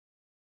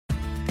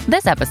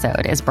This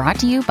episode is brought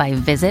to you by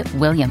Visit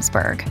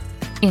Williamsburg.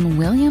 In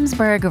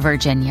Williamsburg,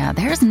 Virginia,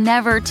 there's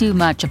never too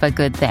much of a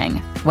good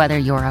thing. Whether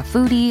you're a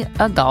foodie,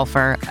 a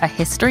golfer, a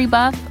history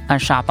buff, a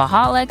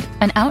shopaholic,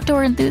 an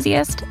outdoor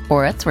enthusiast,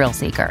 or a thrill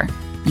seeker,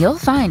 you'll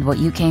find what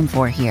you came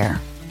for here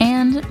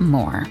and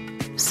more.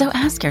 So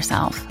ask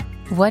yourself,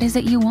 what is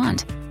it you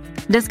want?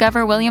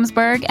 Discover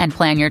Williamsburg and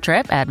plan your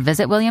trip at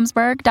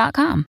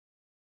visitwilliamsburg.com.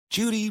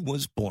 Judy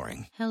was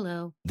boring.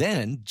 Hello.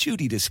 Then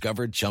Judy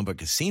discovered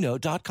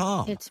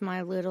ChumbaCasino.com. It's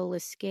my little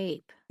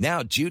escape.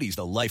 Now Judy's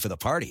the life of the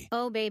party.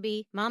 Oh,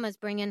 baby, mama's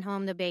bringing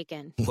home the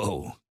bacon.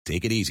 Whoa,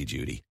 take it easy,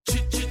 Judy.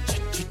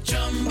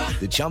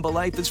 The Chumba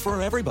life is for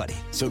everybody.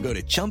 So go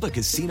to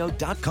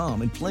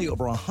ChumbaCasino.com and play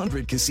over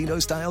 100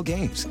 casino-style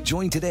games.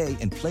 Join today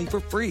and play for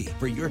free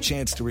for your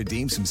chance to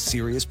redeem some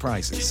serious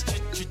prizes.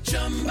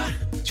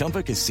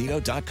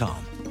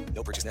 ChumbaCasino.com.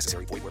 No purchase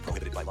necessary. Void where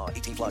prohibited by law.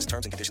 18 plus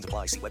terms and conditions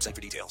apply. See website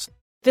for details.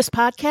 This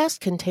podcast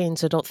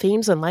contains adult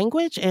themes and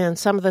language, and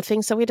some of the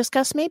things that we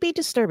discuss may be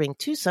disturbing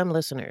to some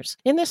listeners.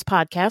 In this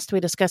podcast, we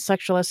discuss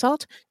sexual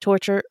assault,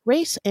 torture,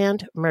 race,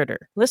 and murder.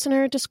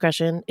 Listener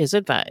discretion is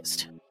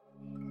advised.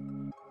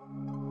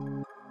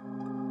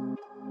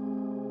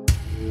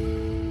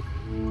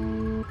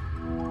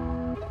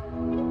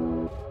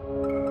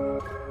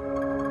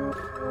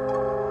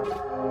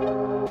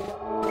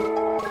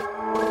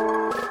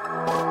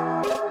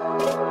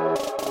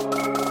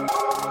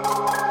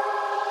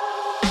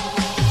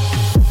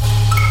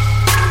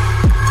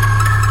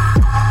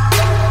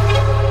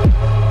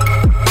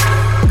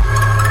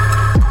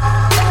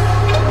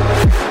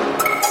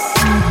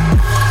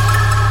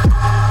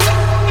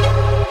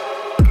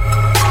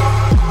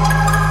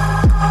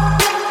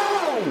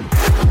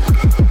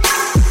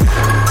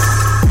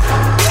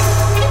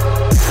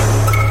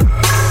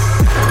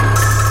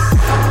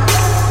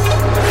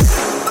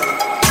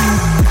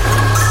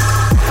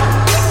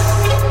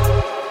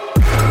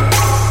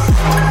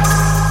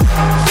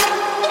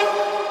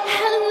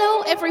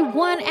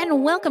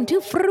 Welcome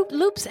to Fruit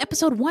Loops,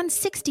 episode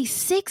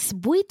 166.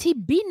 Buiti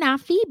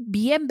binafi,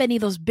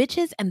 bienvenidos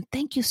bitches, and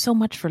thank you so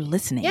much for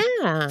listening.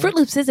 Yeah. Fruit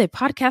Loops is a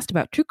podcast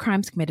about true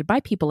crimes committed by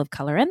people of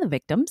color and the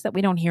victims that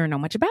we don't hear or know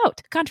much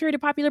about. Contrary to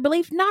popular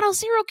belief, not all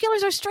serial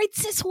killers are straight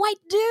cis white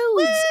dudes.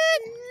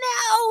 What?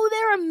 No,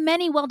 there are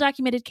many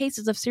well-documented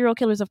cases of serial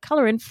killers of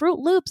color, and Fruit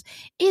Loops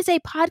is a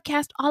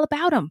podcast all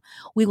about them.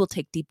 We will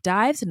take deep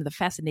dives into the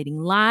fascinating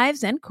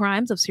lives and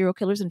crimes of serial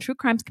killers and true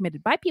crimes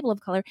committed by people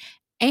of color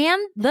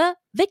and the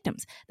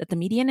victims that the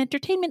media and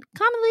entertainment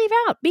commonly leave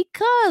out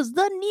because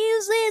the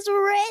news is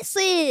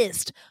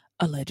racist.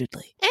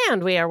 Allegedly.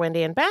 And we are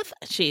Wendy and Beth.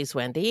 She's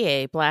Wendy,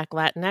 a Black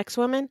Latinx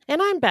woman,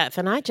 and I'm Beth,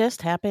 and I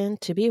just happen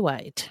to be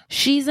white.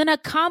 She's an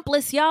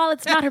accomplice, y'all.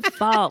 It's not her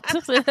fault.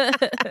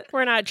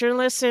 We're not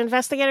journalists,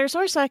 investigators,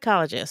 or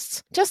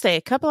psychologists. Just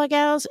a couple of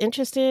gals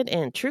interested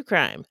in true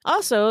crime.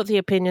 Also, the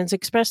opinions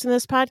expressed in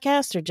this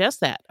podcast are just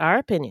that, our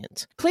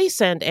opinions. Please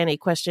send any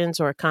questions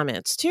or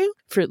comments to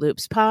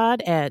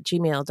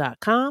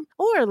fruitloopspod@gmail.com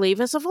or leave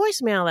us a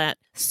voicemail at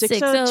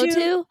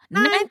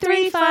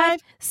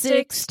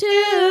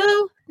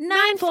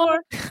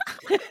 602-935-6294.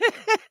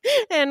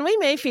 And we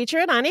may feature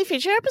it on a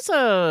future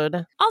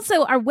episode.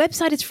 Also, our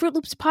website is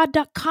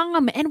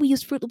fruitloopspod.com, and we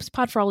use Fruit Loops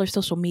Pod for all our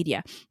social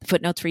media. The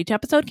footnotes for each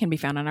episode can be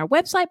found on our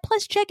website.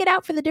 Plus, check it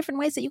out for the different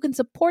ways that you can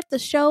support the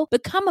show.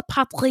 Become a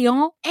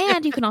Patreon,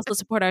 and you can also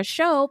support our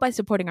show by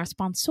supporting our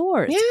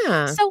sponsors.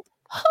 Yeah. So,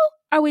 who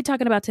are we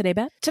talking about today,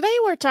 Beth? Today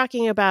we're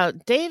talking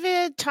about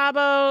David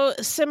Thabo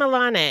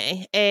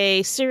Simelane,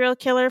 a serial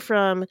killer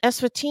from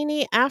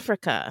Eswatini,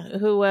 Africa,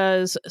 who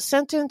was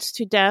sentenced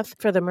to death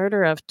for the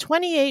murder of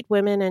 28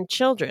 women and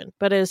children,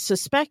 but is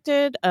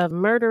suspected of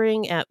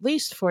murdering at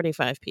least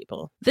 45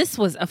 people. This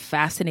was a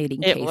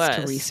fascinating case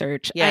to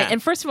research. Yeah.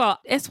 And first of all,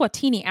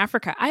 Eswatini,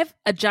 Africa. I have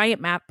a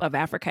giant map of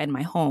Africa in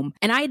my home,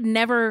 and I had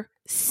never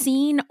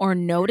seen or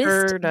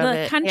noticed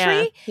the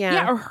country.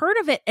 Yeah, or heard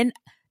of it. And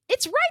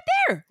it's right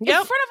there in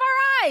front of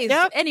our eyes.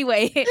 Yep.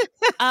 Anyway,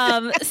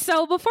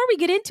 so before we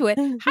get into it,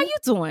 how you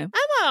doing?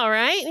 I'm all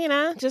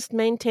right, just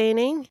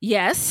maintaining.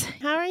 Yes.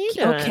 How are you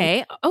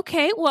doing?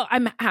 Okay. Well,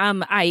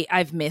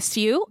 I've missed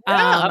you.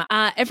 Yeah.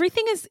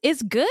 Everything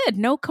is good.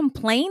 No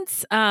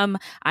complaints. I'm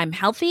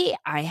healthy.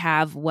 I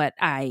have what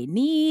I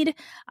need.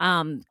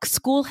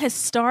 School has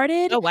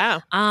started. Oh,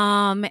 wow.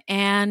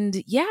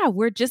 And yeah,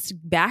 we're just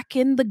back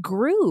in the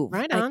groove.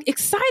 Right on.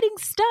 Exciting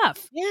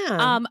stuff.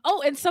 Yeah.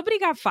 Oh, and somebody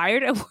got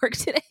fired at work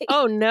today.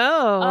 Oh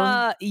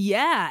no.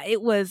 Yeah,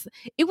 it was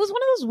one of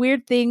those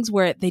weird things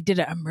where they did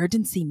an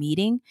emergency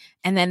meeting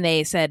and then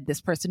they said this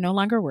person no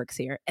longer works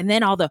here, and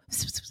then all the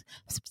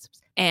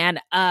and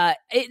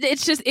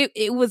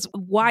it was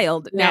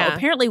wild. Yeah. Now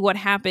apparently what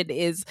happened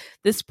is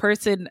this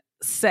person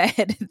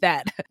said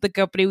that the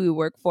company we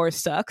work for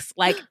sucks,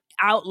 like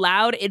out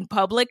loud in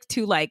public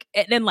to and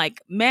then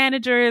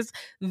managers,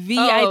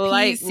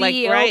 VIP,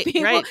 CEO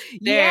people, right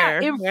there,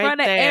 in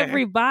front of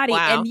everybody.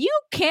 Wow. And you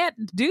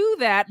can't do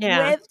that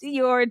with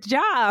your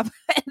job.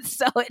 And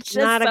so it's just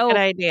not a good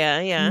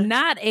idea. Yeah.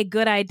 Not a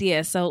good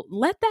idea. So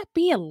let that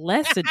be a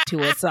lesson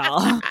to us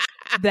all.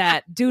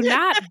 that do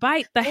not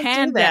bite the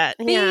hand that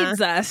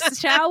feeds us,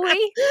 shall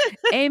we?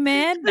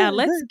 Amen. Now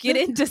let's get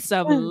into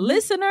some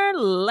listener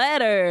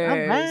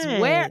letters. Right.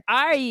 Where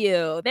are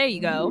you? There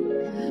you go.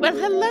 Well,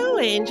 hello,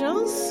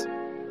 angels.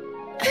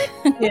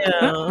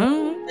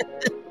 Yeah.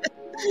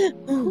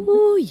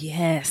 Oh,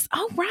 yes.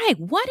 All right.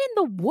 What in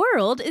the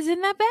world is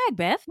in that bag,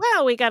 Beth?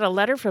 Well, we got a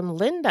letter from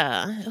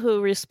Linda,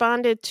 who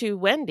responded to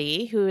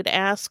Wendy, who had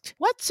asked,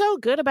 "What's so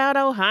good about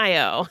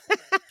Ohio?"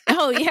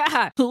 Oh,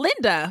 yeah.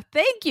 Linda,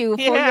 thank you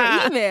for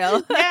your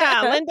email.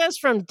 Yeah, Linda's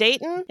from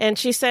Dayton, and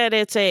she said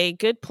it's a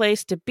good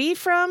place to be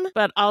from,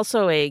 but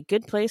also a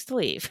good place to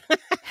leave.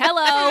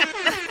 Hello.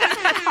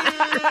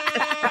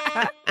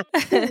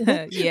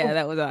 Yeah,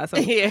 that was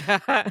awesome.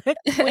 Yeah.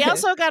 We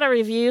also got a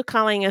review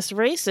calling us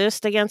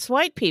racist against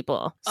white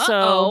people.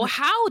 So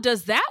how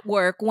does that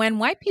work when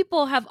white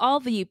people have all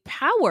the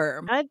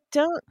power? I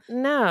don't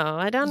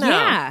know.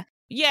 Yeah.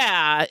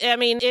 Yeah, I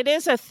mean, it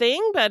is a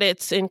thing, but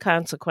it's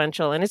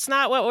inconsequential, and it's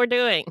not what we're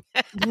doing.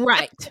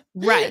 Right.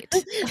 So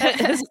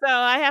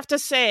I have to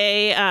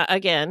say,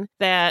 again,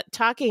 that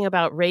talking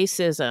about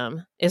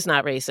racism is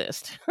not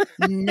racist.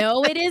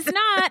 No, it is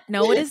not.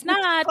 No, it is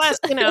not. Plus,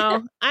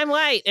 I'm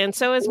white, and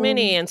so is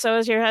Minnie, and so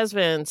is your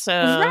husband. So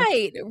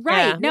Right.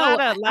 Yeah, No,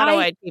 a lot of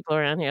white people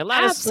around here. A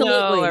lot of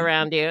snow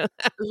around you.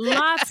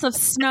 Lots of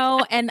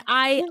snow, and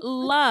I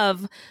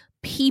love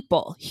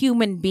people,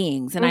 human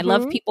beings, and I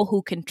love people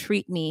who can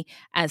treat me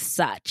as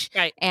such.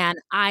 Right. And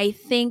I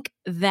think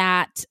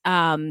that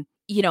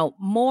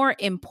more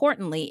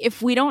importantly,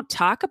 if we don't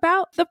talk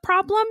about the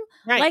problem,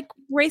 like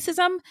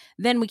racism,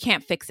 then we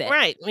can't fix it.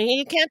 Right. I mean,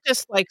 you can't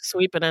just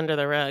sweep it under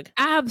the rug.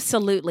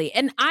 Absolutely.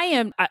 And I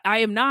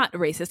am not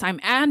racist.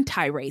 I'm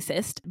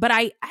anti-racist, but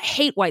I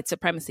hate white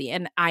supremacy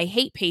and I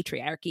hate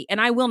patriarchy,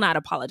 and I will not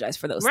apologize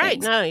for those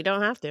things. No, you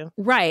don't have to.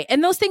 Right.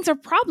 And those things are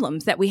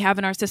problems that we have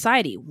in our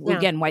society. Yeah.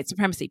 Again, white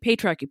supremacy,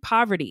 patriarchy,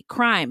 poverty,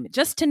 crime,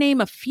 just to name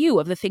a few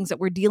of the things that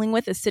we're dealing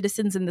with as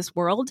citizens in this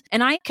world.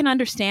 And I can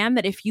understand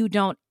that if you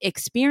don't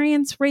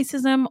experience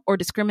racism or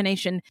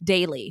discrimination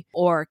daily,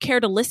 or care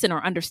to listen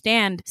or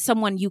understand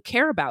someone you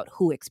care about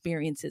who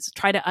experiences,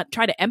 try to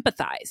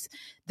empathize,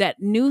 that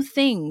new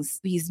things,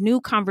 these new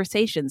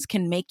conversations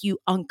can make you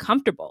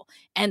uncomfortable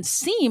and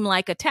seem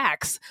like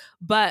attacks,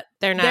 but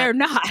they're not.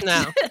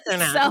 No, they're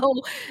not.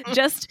 So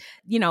just,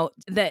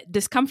 the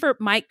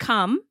discomfort might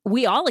come.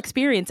 We all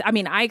experience,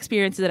 I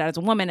experience it as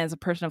a woman, as a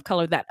person of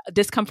color, that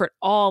discomfort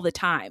all the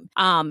time.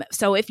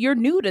 So if you're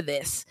new to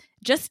this,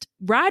 just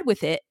ride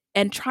with it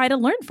and try to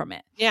learn from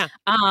it. Yeah.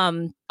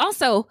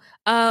 Also,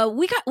 we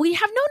have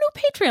no new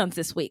Patreons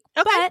this week,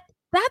 but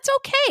that's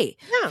okay.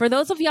 Yeah. For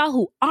those of y'all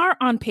who are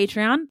on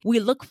Patreon, we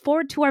look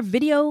forward to our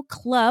video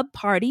club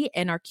party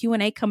and our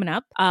Q&A coming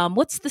up.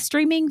 What's the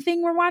streaming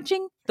thing we're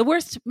watching? The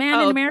worst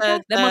man in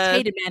America? The most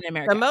hated man in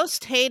America. The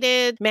most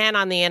hated man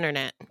on the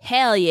internet.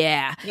 Hell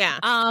yeah. Yeah.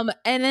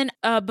 And then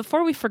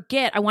before we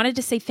forget, I wanted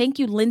to say thank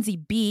you, Lindsay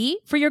B.,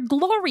 for your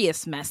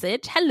glorious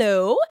message.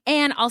 Hello.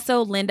 And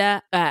also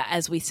Linda,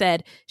 as we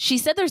said, she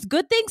said there's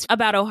good things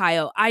about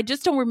Ohio. I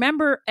just don't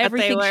remember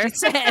everything she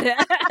said.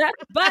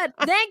 But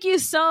thank you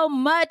so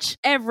much,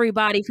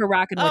 everybody, for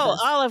rocking with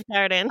us. Olive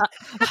Garden.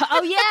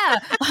 Yeah.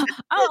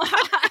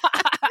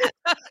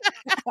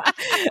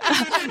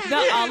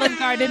 The Olive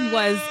Garden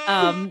was,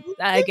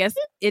 I guess,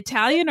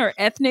 Italian or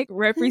ethnic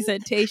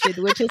representation,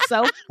 which is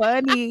so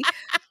funny.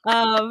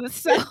 But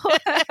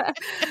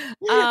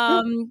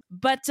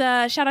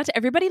shout out to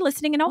everybody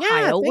listening in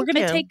Ohio. We're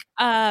going to take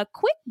a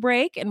quick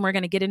break, and we're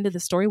going to get into the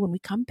story when we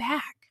come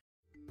back.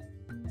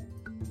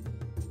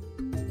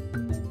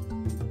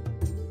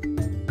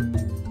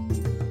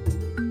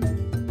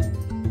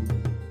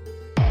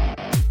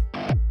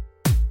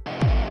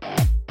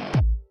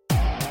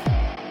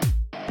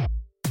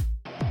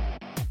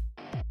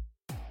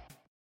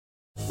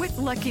 With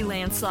Lucky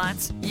Land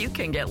Slots, you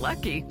can get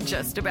lucky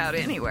just about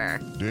anywhere.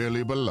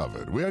 Dearly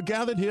beloved, we are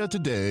gathered here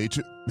today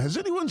to... Has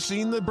anyone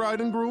seen the bride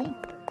and groom?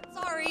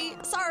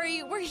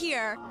 Sorry, we're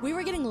here. We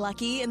were getting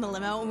lucky in the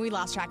limo and we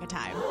lost track of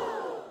time.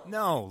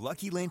 No,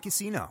 Lucky Land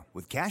Casino,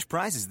 with cash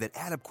prizes that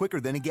add up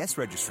quicker than a guest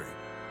registry.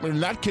 In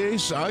that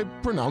case, I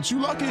pronounce you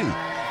lucky.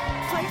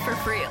 Play for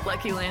free at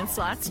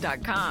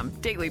LuckyLandSlots.com.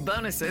 Daily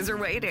bonuses are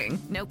waiting.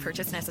 No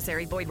purchase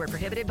necessary. Void where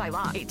prohibited by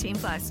law.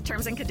 18+.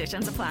 Terms and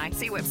conditions apply.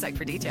 See website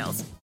for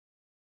details.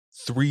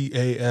 3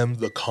 a.m.,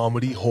 the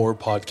comedy horror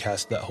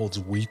podcast that holds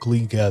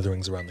weekly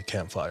gatherings around the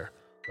campfire.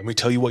 Let me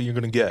tell you what you're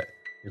going to get.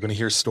 You're going to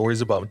hear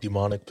stories about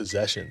demonic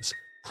possessions,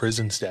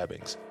 prison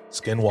stabbings,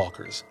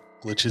 skinwalkers,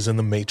 glitches in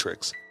the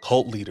Matrix,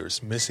 cult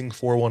leaders, missing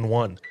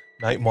 411,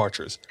 night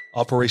marchers,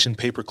 Operation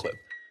Paperclip,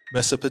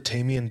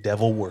 Mesopotamian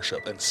devil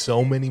worship, and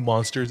so many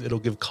monsters it'll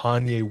give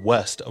Kanye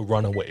West a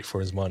runaway for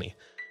his money.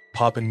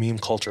 Pop and meme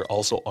culture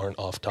also aren't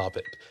off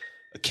topic.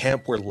 A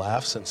camp where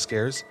laughs and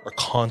scares are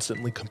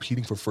constantly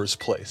competing for first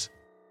place.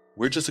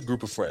 We're just a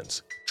group of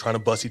friends, trying to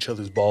bust each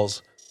other's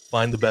balls,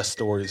 find the best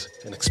stories,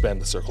 and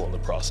expand the circle in the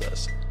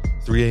process.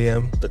 3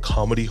 a.m., the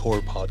comedy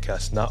horror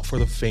podcast not for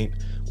the faint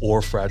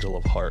or fragile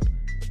of heart.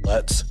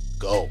 Let's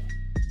go.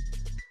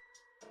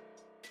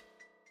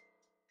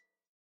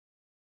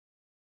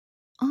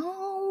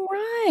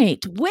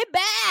 right. We're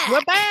back.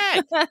 We're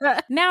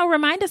back. Now,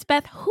 remind us,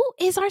 Beth, who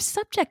is our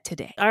subject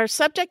today? Our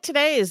subject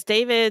today is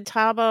David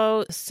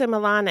Thabo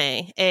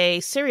Simelane, a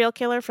serial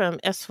killer from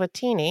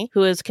Eswatini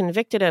who is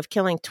convicted of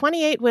killing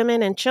 28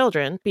 women and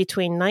children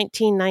between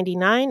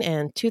 1999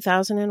 and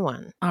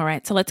 2001. All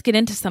right, so let's get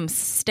into some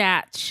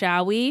stats,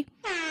 shall we?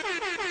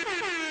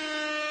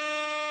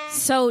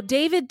 So,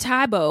 David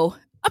Thabo,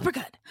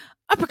 uppercut,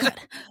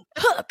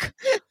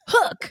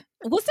 hook.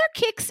 Was there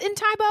kicks in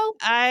Thabo?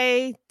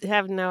 I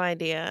have no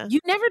idea.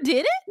 You never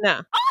did it? No.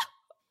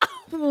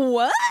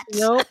 What?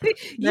 Nope. You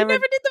never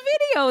did the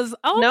videos.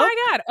 Oh Nope. my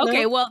God.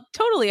 Okay, Nope. well,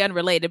 totally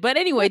unrelated. But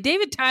anyway,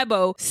 David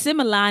Thabo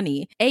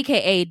Simelane,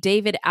 aka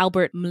David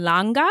Albert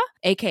Mlanga,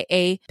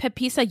 aka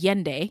Pepisa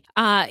Yende,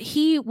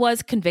 he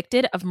was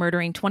convicted of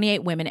murdering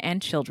 28 women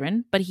and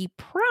children, but he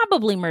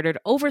probably murdered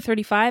over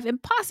 35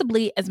 and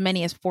possibly as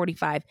many as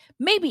 45,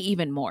 maybe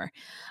even more.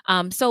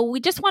 So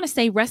we just want to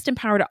say rest in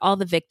power to all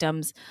the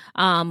victims.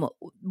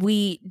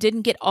 We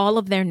didn't get all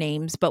of their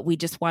names, but we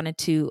just wanted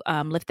to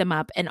lift them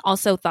up, and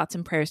also thoughts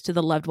and prayers to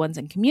the loved ones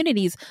and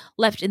communities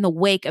left in the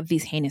wake of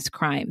these heinous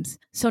crimes.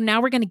 So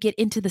now we're going to get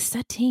into the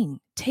setting.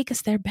 Take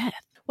us there, Beth.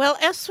 Well,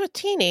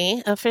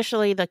 Eswatini,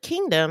 officially the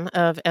Kingdom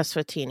of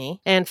Eswatini,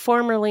 and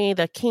formerly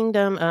the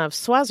Kingdom of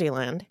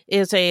Swaziland,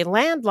 is a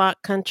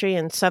landlocked country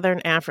in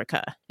southern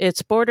Africa.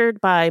 It's bordered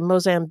by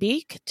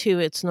Mozambique to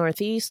its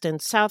northeast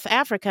and South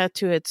Africa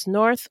to its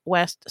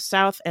northwest,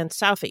 south, and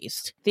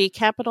southeast. The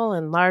capital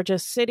and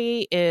largest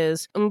city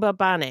is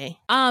Mbabane.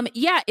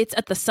 Yeah, it's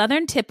at the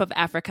southern tip of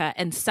Africa,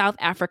 and South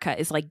Africa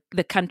is like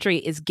the country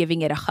is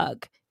giving it a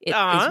hug. It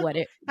is what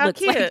it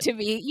looks like to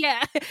me.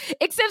 Yeah.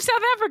 Except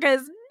South Africa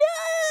is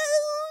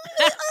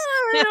no.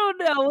 I don't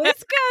know.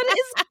 It's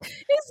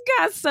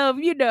got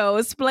some,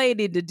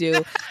 explaining to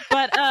do.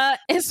 But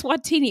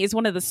Eswatini is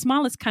one of the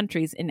smallest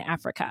countries in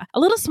Africa, a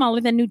little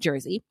smaller than New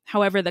Jersey.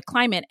 However, the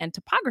climate and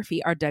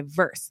topography are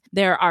diverse.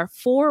 There are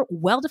 4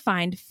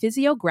 well-defined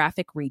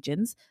physiographic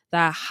regions.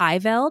 The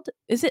Highveld,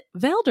 is it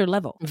Veld or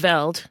Level?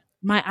 Veld.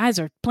 My eyes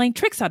are playing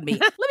tricks on me.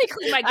 Let me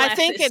clean my glasses. I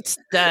think it's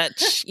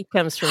Dutch. It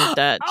comes from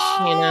Dutch.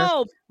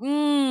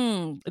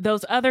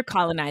 Those other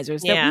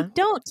colonizers that we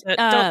don't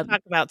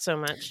talk about so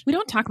much. We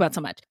don't talk about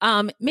so much.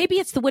 Maybe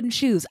it's the wooden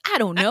shoes. I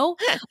don't know.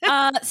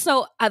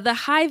 So the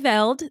High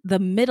Veld, the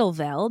Middle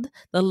Veld,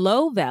 the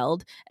Low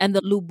Veld, and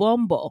the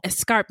Lubombo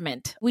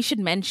escarpment. We should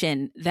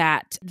mention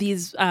that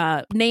these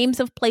names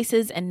of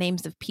places and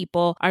names of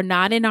people are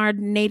not in our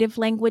native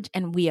language,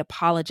 and we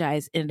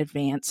apologize in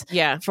advance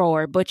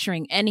for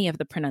butchering any of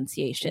the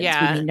pronunciations.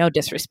 We mean no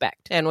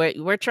disrespect. And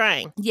we're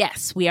trying.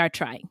 Yes, we are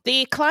trying.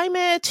 The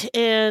climate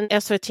in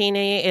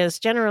Eswatini is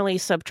generally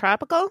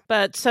subtropical,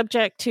 but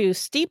subject to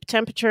steep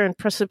temperature and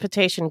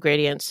precipitation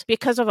gradients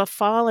because of a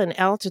fall in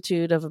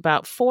altitude of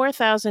about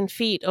 4,000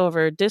 feet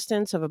over a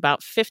distance of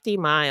about 50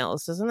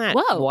 miles. Isn't that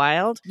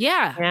wild?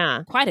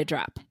 Yeah. Quite a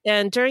drop.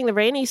 And during the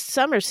rainy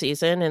summer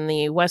season in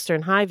the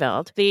western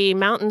Highveld, the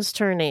mountains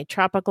turn a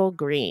tropical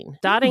green.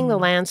 Dotting the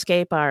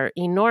landscape are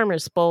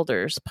enormous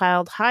boulders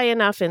piled high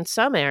enough in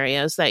some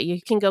areas that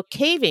you can go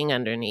caving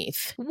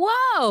underneath.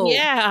 Whoa!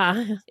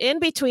 Yeah. In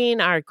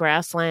between are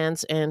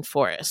grasslands and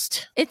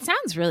forest. It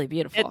sounds really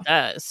beautiful. It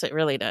does. It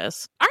really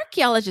does.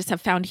 Archaeologists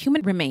have found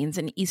human remains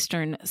in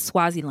eastern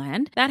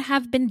Swaziland that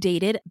have been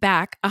dated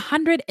back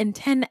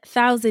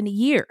 110,000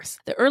 years.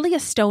 The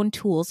earliest stone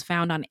tools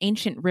found on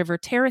ancient river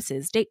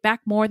terraces date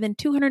back more than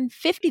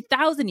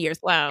 250,000 years.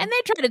 Wow. And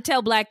they try to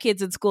tell Black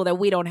kids in school that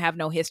we don't have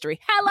no history.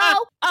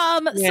 Hello?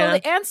 So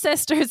the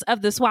ancestors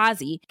of the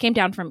Swazi came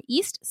down from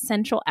East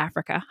Central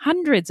Africa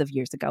hundreds of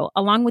years ago,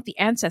 along with the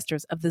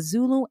ancestors of the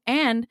Zulu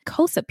and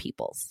Xhosa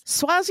peoples.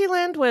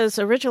 Swaziland was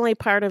originally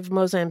part of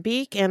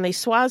Mozambique, and the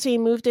Swazi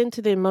moved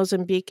into the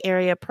Mozambique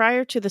area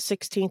prior to the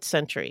 16th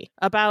century.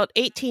 About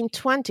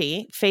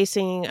 1820,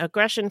 facing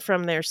aggression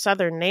from their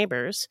southern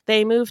neighbors,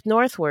 they moved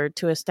northward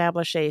to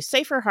establish a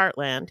safer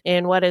heartland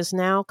in what is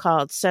now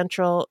called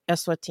Central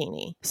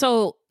Eswatini.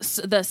 So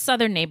the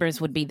southern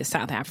neighbors would be the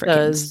South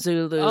Africans. The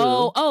Zulu.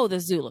 Oh, the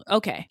Zulu.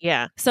 Okay.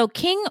 Yeah. So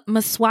King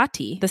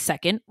Mswati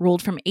II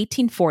ruled from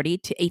 1840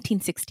 to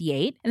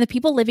 1868, and the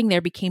people living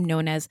there became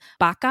known as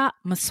Baka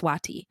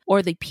Mswati,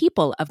 or the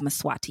people of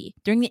Mswati.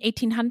 During the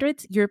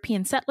 1800s,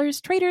 European settlers,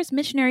 traders,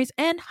 missionaries,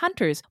 and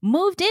hunters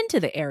moved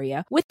into the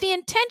area with the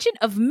intention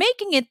of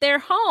making it their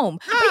home.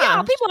 But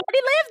y'all, people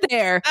already live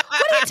there.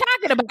 What are you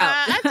talking about?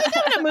 I think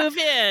I'm going to move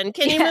in.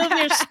 Can you move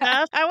your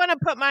stuff? I want to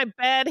put my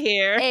bed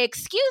here.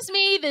 Excuse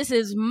me, this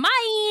is mine.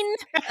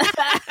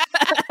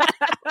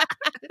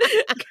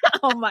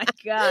 Oh my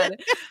God.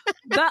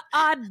 The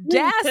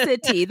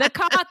audacity, the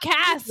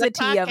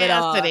caucasity of it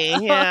all.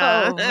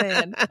 Yeah. Oh,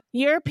 man.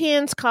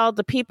 Europeans called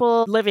the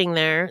people living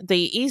there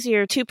the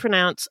easier to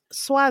pronounce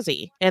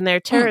Swazi, and their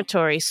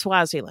territory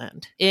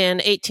Swaziland. In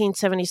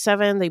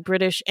 1877, the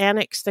British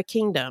annexed the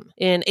kingdom.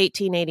 In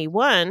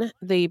 1881,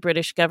 the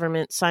British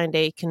government signed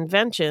a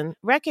convention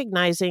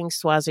recognizing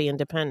Swazi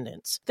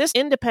independence. This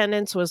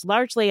independence was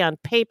largely on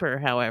paper,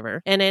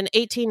 however, and in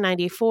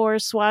 1894,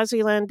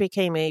 Swaziland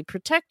became a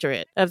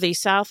protectorate of the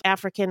South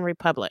African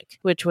Republic.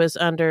 which was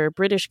under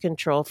British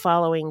control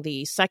following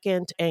the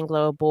Second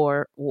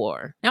Anglo-Boer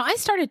War. Now, I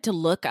started to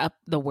look up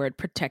the word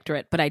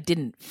protectorate, but I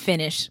didn't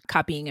finish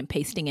copying and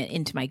pasting it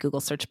into my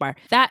Google search bar.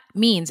 That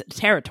means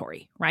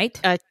territory, right?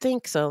 I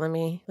think so. Let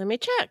me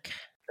check.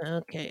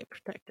 Okay,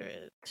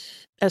 protectorate.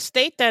 A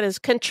state that is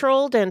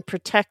controlled and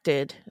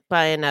protected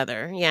by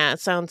another. Yeah, it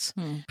sounds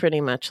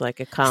pretty much like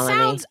a colony.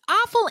 Sounds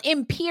awful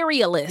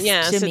imperialist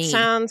to me. It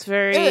sounds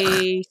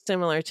very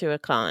similar to a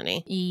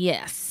colony.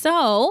 Yes.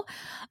 So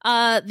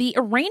the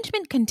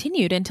arrangement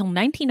continued until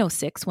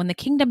 1906 when the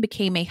kingdom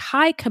became a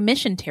high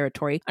commission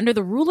territory under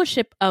the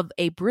rulership of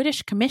a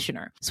British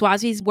commissioner.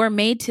 Swazis were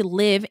made to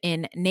live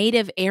in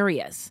native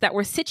areas that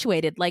were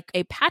situated like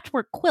a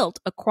patchwork quilt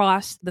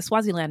across the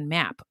Swaziland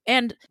map.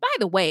 And by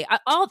the way,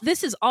 all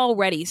this is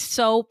already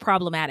so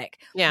problematic.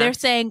 Yeah. They're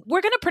saying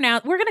we're going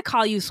to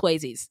call you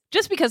Swazis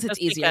just because it's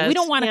easier. We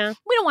don't want to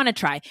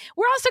try.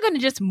 We're also going to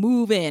just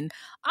move in.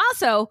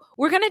 Also,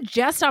 we're going to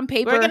just on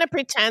paper. We're going to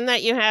pretend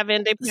that you have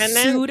independence.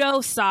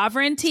 Pseudo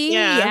sovereignty.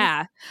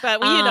 Yeah.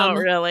 But you don't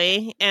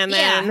really. And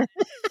then and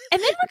then we're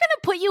going to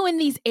put you in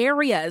these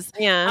areas.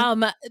 Yeah.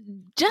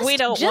 Just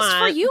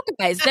for you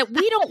guys that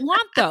we don't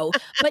want though,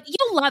 but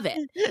you'll love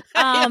it.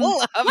 You'll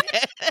love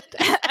it.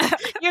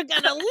 You're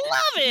going to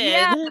love it.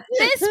 Yeah.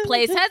 This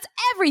place has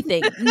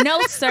everything.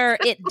 No, sir,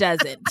 it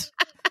doesn't.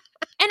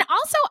 And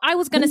also, I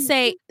was going to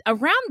say,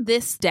 around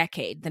this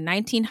decade, the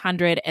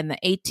 1900 and the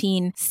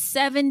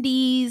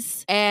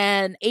 1870s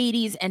and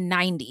 80s and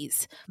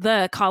 90s,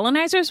 the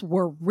colonizers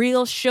were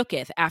real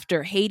shooketh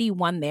after Haiti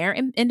won their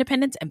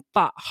independence and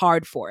fought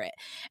hard for it.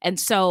 And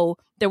so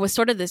there was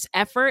sort of this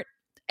effort,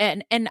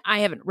 and I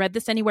haven't read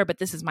this anywhere, but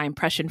this is my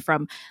impression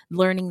from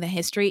learning the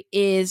history,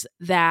 is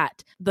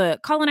that the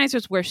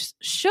colonizers were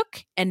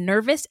shook and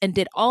nervous and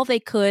did all they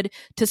could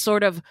to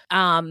sort of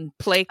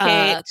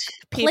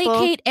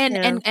placate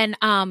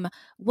and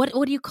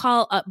what do you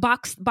call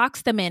box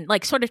them in,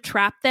 like sort of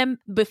trap them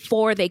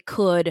before they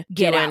could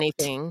get out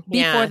anything,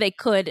 before they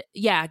could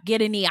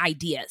get any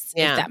ideas,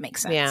 if that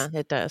makes sense. Yeah,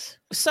 it does.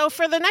 So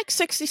for the next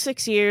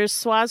 66 years,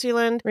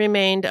 Swaziland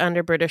remained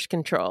under British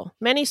control.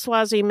 Many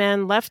Swazi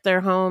men left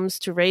their homes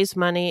to raise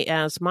money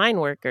as mine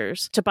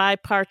workers to buy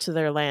parts of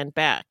their land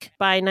back.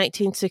 By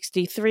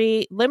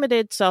 1963,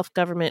 limited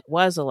self-government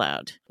was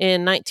allowed.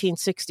 In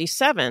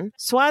 1967,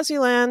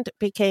 Swaziland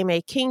became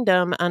a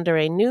kingdom under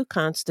a new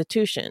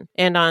constitution,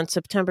 and on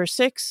September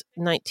 6,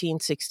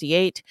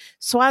 1968,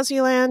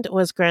 Swaziland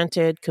was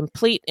granted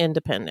complete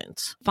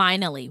independence.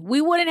 Finally, we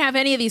wouldn't have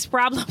any of these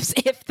problems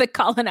if the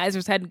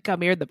colonizers hadn't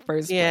come here in the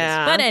first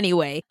place. But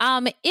anyway,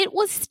 it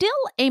was still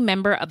a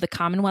member of the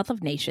Commonwealth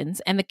of Nations,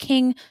 and the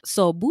king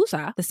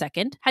Sobhuza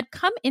II had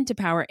come into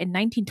power in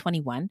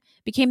 1921,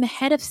 became the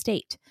head of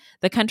state.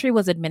 The country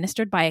was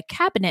administered by a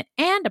cabinet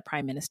and a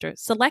prime minister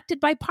selected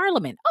by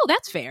parliament. Oh,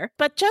 that's fair.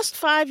 But just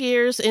 5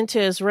 years into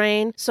his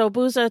reign,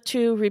 Sobhuza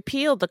II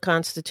repealed the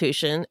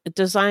constitution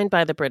designed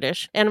by the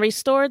British and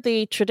restored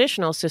the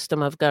traditional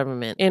system of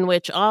government in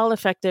which all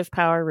effective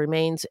power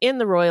remains in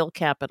the royal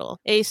capital.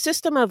 A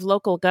system of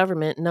local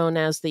government known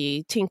as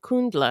the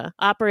Tinkundla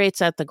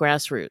operates at the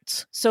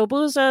grassroots.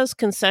 Sobhuza's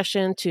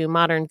concession to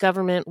modern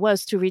government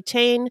was to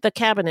retain the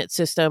cabinet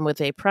system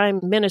with a prime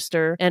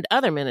minister and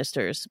other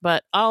ministers,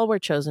 but all were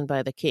chosen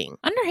by the king.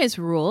 Under his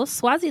rule,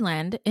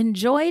 Swaziland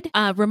enjoyed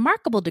a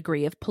remarkable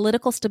degree of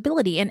political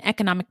stability and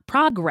economic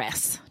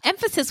progress.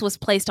 Emphasis was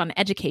placed on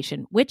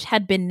education, which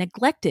had been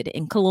neglected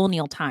in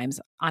colonial times,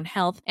 on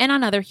health, and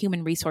on other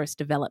human resource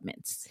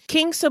developments.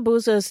 King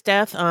Sobhuza's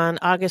death on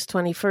August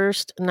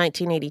 21st,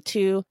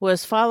 1982,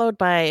 was followed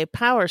by a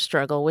power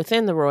struggle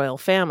within the royal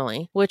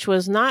family, which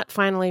was not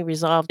finally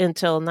resolved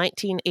until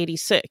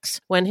 1986,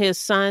 when his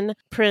son,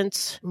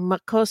 Prince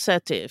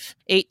Makhosetive,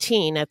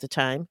 18 at the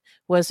time,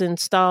 was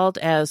installed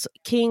as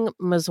King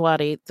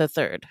Mzwati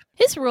III.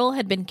 His rule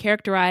had been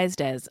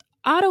characterized as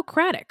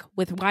autocratic,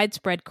 with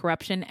widespread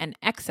corruption and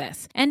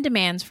excess, and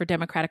demands for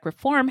democratic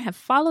reform have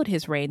followed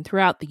his reign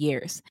throughout the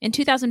years. In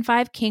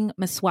 2005, King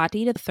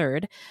Mswati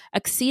III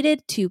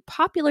acceded to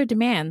popular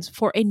demands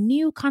for a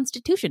new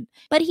constitution,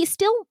 but he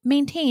still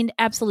maintained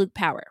absolute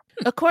power.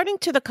 According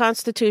to the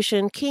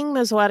Constitution, King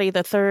Mswati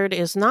III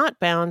is not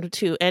bound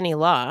to any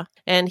law,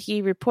 and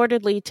he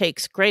reportedly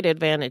takes great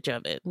advantage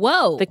of it.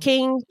 Whoa! The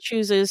king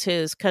chooses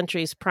his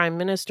country's prime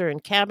minister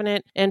and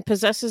cabinet and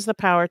possesses the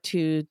power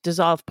to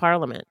dissolve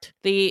parliament.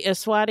 The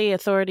Eswati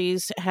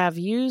authorities have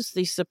used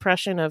the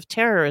Suppression of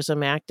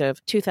Terrorism Act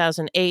of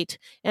 2008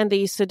 and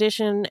the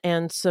Sedition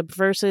and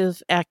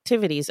Subversive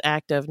Activities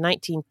Act of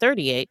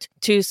 1938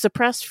 to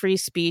suppress free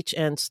speech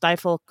and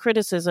stifle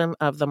criticism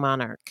of the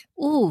monarch.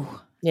 Ooh.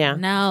 Yeah.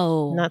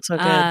 No. Not so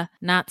good.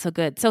 Not so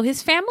good. So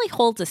his family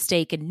holds a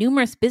stake in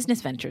numerous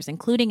business ventures,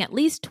 including at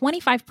least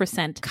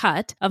 25%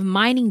 cut of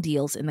mining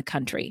deals in the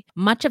country.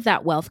 Much of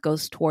that wealth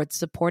goes towards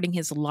supporting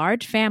his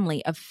large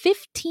family of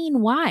 15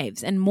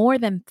 wives and more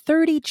than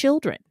 30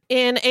 children.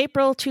 In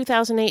April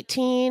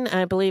 2018,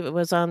 I believe it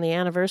was on the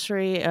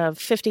anniversary of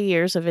 50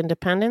 years of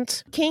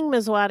independence, King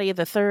Mswati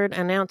III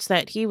announced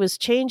that he was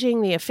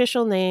changing the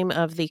official name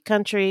of the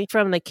country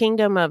from the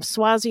Kingdom of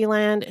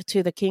Swaziland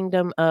to the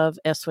Kingdom of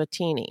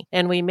Eswatini.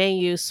 And we may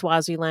use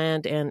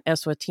Swaziland and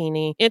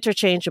Eswatini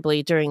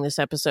interchangeably during this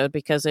episode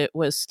because it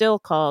was still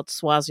called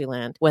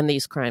Swaziland when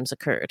these crimes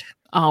occurred.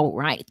 All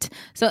right.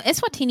 So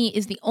Eswatini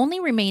is the only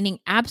remaining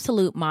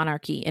absolute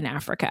monarchy in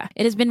Africa.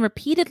 It has been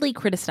repeatedly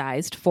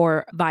criticized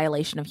for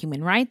violation of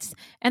human rights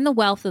and the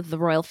wealth of the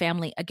royal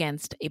family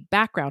against a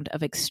background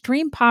of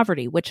extreme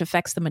poverty, which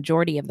affects the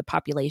majority of the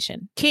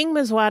population. King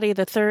Mswati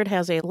III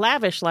has a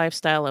lavish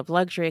lifestyle of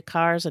luxury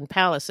cars and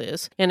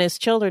palaces, and his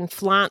children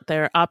flaunt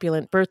their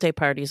opulent birthday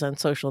parties on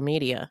social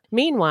media.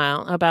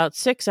 Meanwhile, about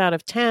 6 out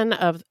of 10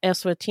 of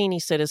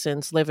Eswatini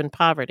citizens live in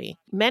poverty.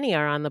 Many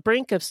are on the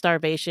brink of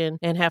starvation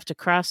and have to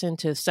cross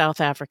into South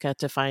Africa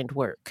to find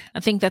work. I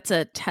think that's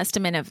a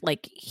testament of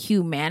like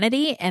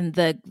humanity and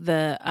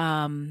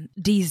the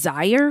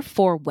desire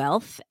for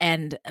wealth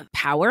and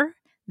power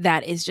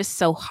that is just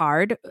so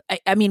hard.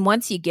 I mean,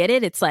 once you get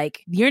it, it's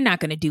like you're not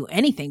going to do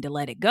anything to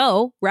let it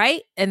go,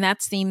 right? And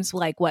that seems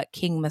like what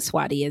King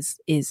Mswati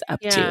is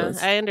up to. Yeah,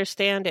 I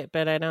understand it,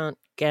 but I don't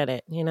get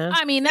it, you know?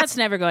 I mean, that's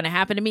never going to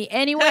happen to me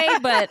anyway,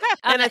 but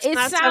and it's it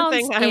not sounds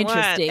something I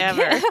interesting. Want,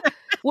 ever.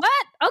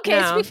 What? Okay,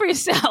 No. speak for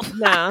yourself.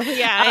 No,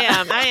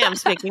 yeah, I am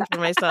speaking for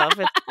myself.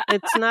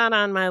 It's not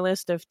on my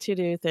list of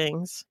to-do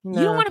things. No.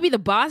 You don't want to be the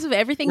boss of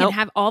everything Nope. and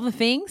have all the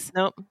things?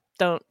 Nope,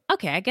 don't.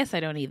 Okay, I guess I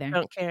don't either.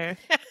 Don't care.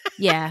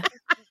 Yeah.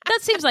 That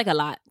seems like a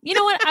lot. You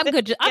know what? I'm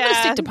good. I'm going to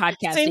stick to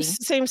podcasting.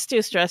 Seems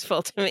too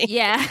stressful to me.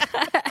 Yeah.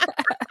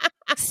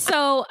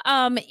 So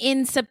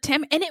in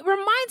September, and it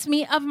reminds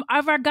me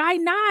of our guy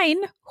 9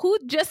 who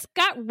just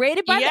got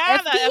raided by the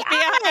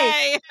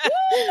FBI.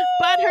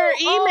 But her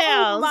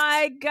emails. Oh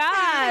my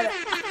God.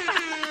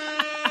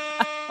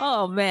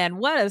 Oh man,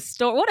 what a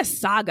story! What a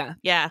saga!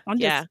 Yeah, I'm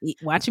just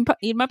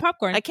eating my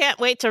popcorn. I can't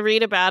wait to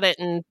read about it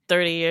in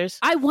 30 years.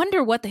 I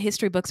wonder what the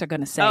history books are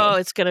going to say. Oh,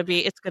 it's gonna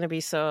be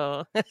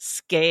so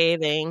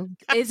scathing.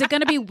 Is it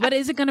going to be? What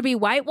is it going to be?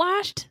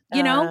 Whitewashed?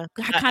 You know,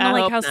 kind of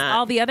like how not.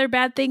 all the other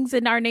bad things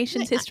in our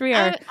nation's history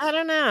are. I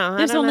don't know.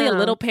 There's only a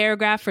little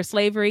paragraph for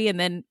slavery, and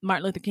then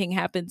Martin Luther King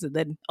happens, and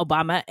then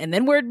Obama, and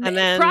then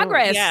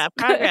progress. Yeah,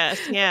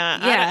 progress.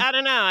 Yeah, Yeah. I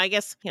don't know. I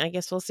guess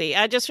we'll see.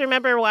 I just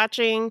remember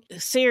watching a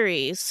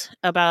series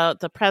about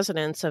the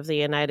presidents of the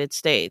United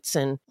States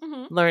and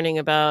learning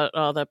about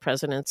all the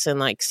presidents, and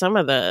like some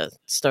of the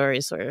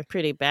stories were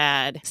pretty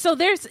bad. So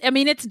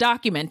it's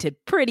documented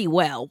pretty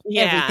well,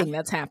 everything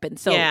that's happened.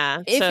 So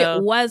if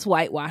it was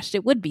whitewashed,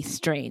 it would be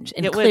strange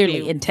and clearly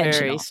would be intentional.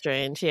 Very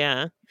strange,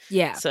 yeah.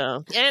 Yeah.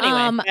 So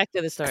anyway, back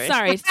to the story.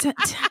 Sorry.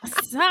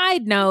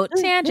 Side note,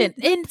 tangent.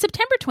 In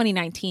September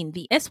 2019,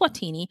 the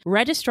Eswatini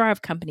Registrar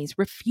of Companies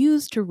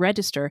refused to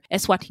register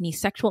Eswatini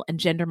Sexual and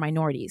Gender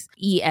Minorities,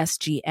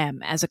 ESGM,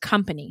 as a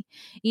company.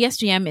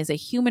 ESGM is a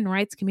human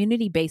rights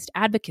community-based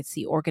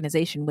advocacy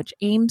organization which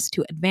aims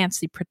to advance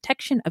the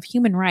protection of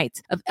human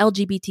rights of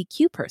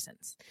LGBTQ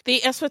persons.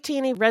 The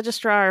Eswatini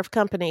Registrar of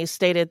Companies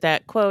stated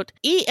that, quote,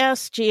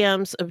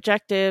 ESGM's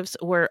objectives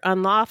were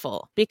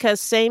unlawful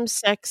because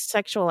same-sex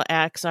sexual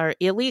acts are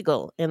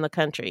illegal in the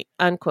country,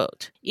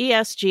 unquote.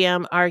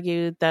 ESGM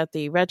argued that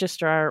the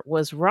registrar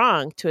was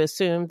wrong to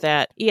assume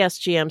that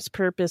ESGM's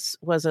purpose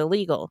was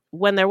illegal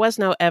when there was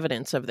no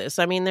evidence of this.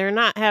 I mean, they're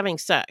not having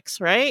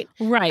sex, right?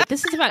 Right.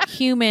 This is about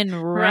human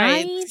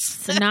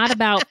rights, not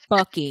about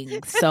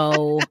fucking.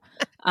 So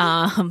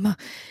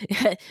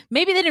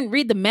maybe they didn't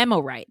read the memo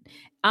right.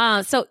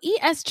 So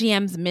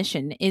ESGM's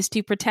mission is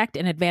to protect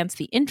and advance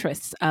the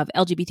interests of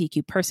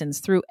LGBTQ persons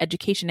through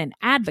education and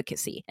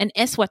advocacy. And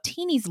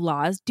Eswatini's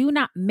laws do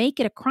not make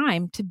it a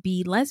crime to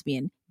be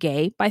lesbian,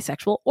 gay,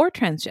 bisexual, or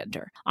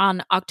transgender.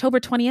 On October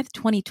 20th,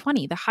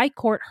 2020, the High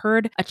Court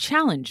heard a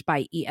challenge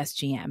by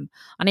ESGM.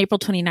 On April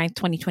 29th,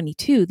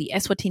 2022, the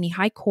Eswatini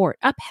High Court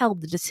upheld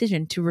the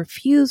decision to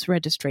refuse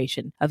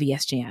registration of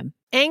ESGM.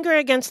 Anger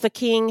against the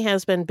king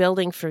has been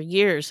building for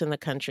years in the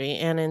country,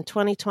 and in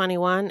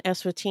 2021,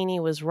 Eswatini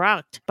was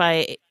rocked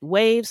by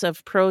waves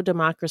of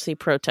pro-democracy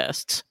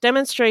protests.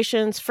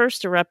 Demonstrations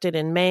first erupted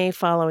in May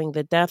following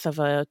the death of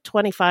a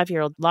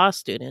 25-year-old law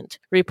student,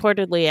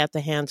 reportedly at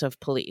the hands of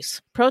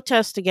police.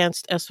 Protests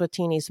against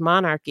Eswatini's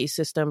monarchy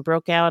system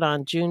broke out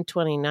on June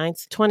 29,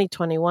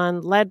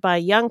 2021, led by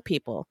young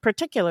people,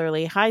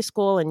 particularly high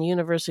school and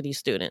university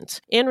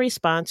students, in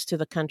response to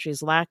the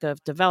country's lack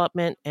of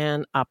development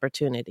and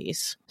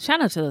opportunities. Shout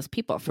out to those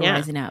people for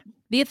rising up.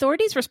 The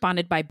authorities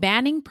responded by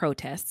banning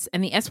protests,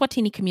 and the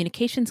Eswatini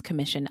Communications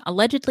Commission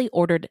allegedly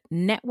ordered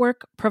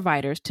network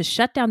providers to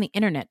shut down the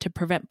internet to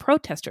prevent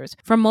protesters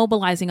from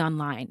mobilizing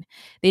online.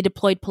 They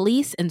deployed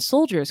police and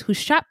soldiers who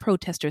shot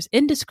protesters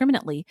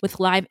indiscriminately with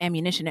live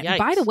ammunition. And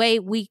by the way,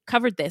 we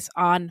covered this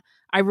on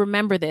I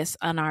remember this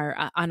on our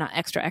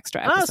extra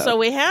episode. Oh, so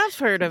we have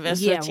heard of Eswatini.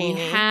 Yeah, we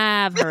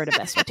have heard of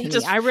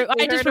Eswatini.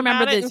 I just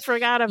remember this and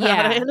forgot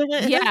about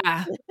it.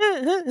 Yeah.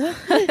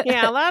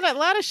 Yeah, a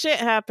lot of shit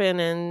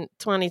happened in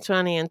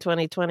 2020 and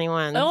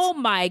 2021. Oh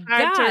my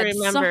God. Hard to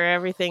remember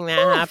everything that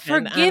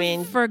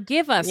happened.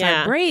 Forgive us.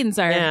 Our brains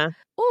are... Yeah.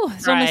 Oh,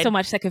 there's only so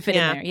much that could fit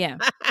in there. Yeah.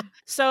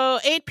 So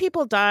 8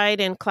 people died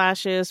in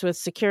clashes with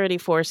security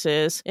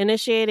forces,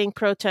 initiating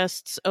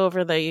protests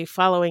over the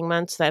following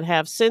months that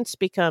have since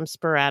become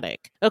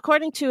sporadic.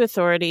 According to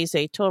authorities,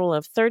 a total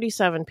of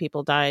 37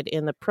 people died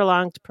in the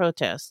prolonged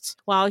protests,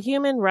 while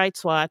Human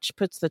Rights Watch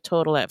puts the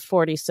total at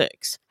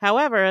 46.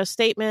 However, a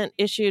statement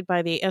issued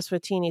by the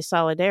Eswatini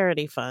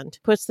Solidarity Fund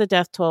puts the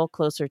death toll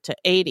closer to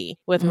 80,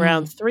 with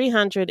around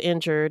 300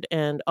 injured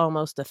and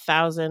almost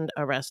 1,000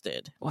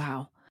 arrested.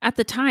 Wow. At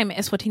the time,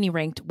 Eswatini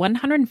ranked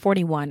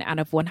 141 out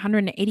of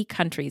 180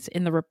 countries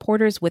in the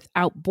Reporters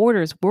Without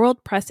Borders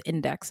World Press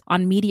Index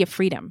on media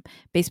freedom,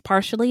 based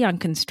partially on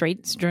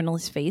constraints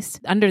journalists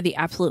face under the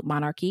absolute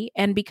monarchy,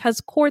 and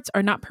because courts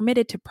are not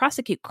permitted to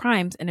prosecute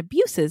crimes and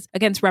abuses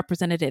against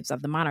representatives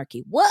of the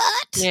monarchy.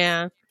 What?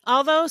 Yeah.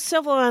 Although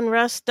civil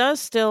unrest does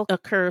still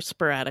occur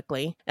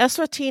sporadically,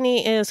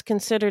 Eswatini is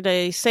considered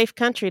a safe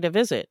country to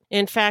visit.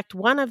 In fact,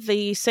 one of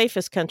the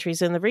safest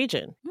countries in the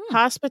region.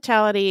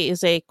 Hospitality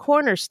is a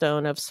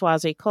cornerstone of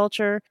Swazi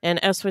culture,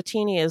 and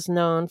Eswatini is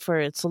known for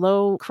its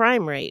low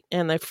crime rate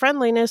and the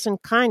friendliness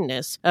and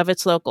kindness of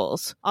its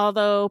locals,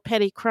 although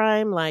petty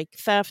crime like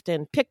theft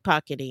and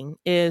pickpocketing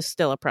is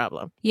still a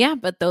problem. Yeah,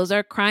 but those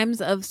are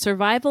crimes of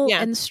survival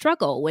and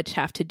struggle, which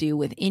have to do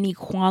with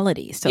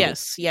inequality. So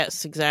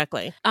yes,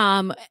 exactly.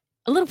 A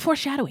little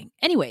foreshadowing.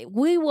 Anyway,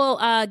 we will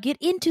get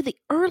into the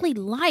early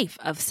life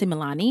of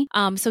Simelane.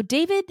 So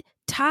David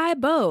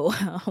Thabo,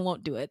 I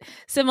won't do it.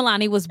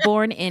 Simelane was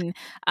born in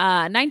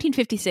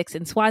 1956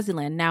 in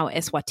Swaziland, now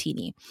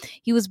Eswatini.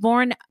 He was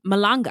born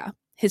Malanga,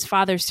 his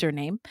father's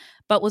surname,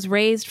 but was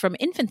raised from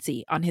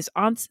infancy on his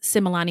aunt's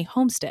Simelane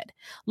homestead,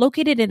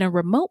 located in a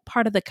remote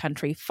part of the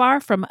country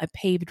far from a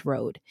paved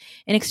road.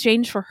 In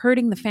exchange for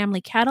herding the family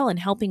cattle and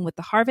helping with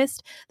the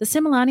harvest, the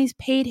Simelanes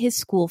paid his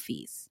school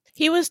fees.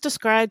 He was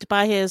described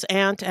by his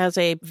aunt as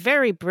a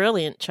very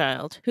brilliant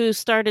child who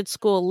started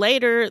school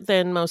later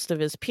than most of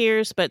his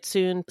peers, but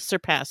soon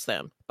surpassed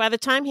them. By the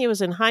time he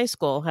was in high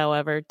school,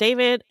 however,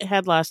 David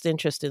had lost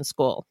interest in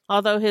school.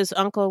 Although his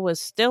uncle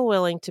was still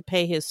willing to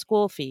pay his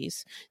school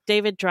fees,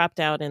 David dropped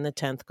out in the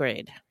 10th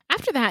grade.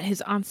 After that,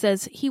 his aunt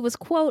says he was,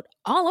 quote,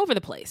 all over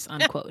the place,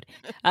 unquote.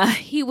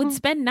 He would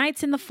spend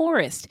nights in the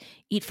forest,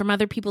 eat from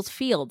other people's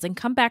fields, and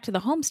come back to the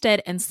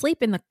homestead and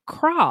sleep in the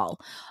kraal,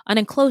 an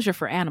enclosure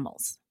for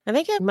animals. I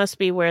think it must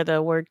be where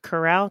the word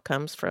corral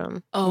comes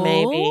from. Oh.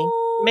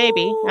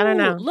 Maybe. I don't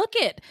know. Look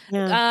it.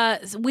 Yeah.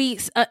 We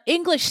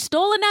English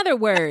stole another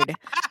word.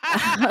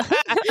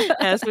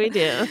 As we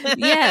do.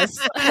 Yes.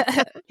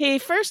 He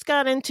first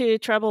got into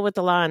trouble with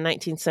the law in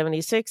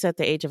 1976 at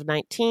the age of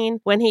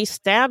 19 when he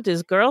stabbed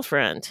his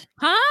girlfriend.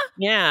 Huh?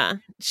 Yeah.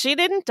 She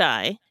didn't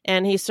die,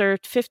 and he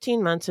served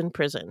 15 months in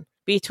prison.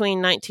 Between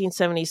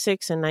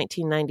 1976 and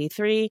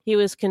 1993, he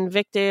was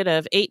convicted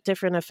of 8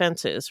 different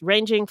offenses,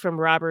 ranging from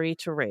robbery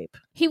to rape.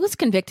 He was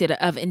convicted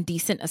of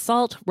indecent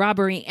assault,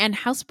 robbery, and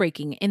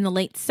housebreaking in the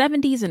late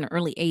 70s and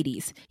early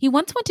 80s. He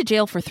once went to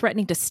jail for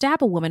threatening to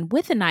stab a woman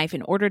with a knife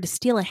in order to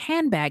steal a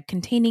handbag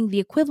containing the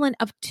equivalent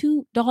of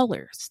 $2.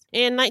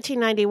 In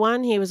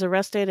 1991, he was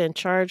arrested and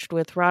charged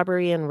with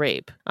robbery and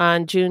rape.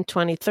 On June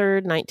 23,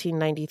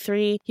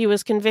 1993, he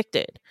was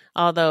convicted,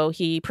 although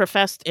he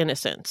professed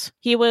innocence.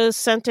 He was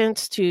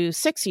sentenced to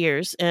 6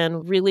 years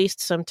and released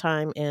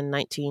sometime in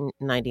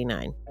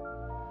 1999.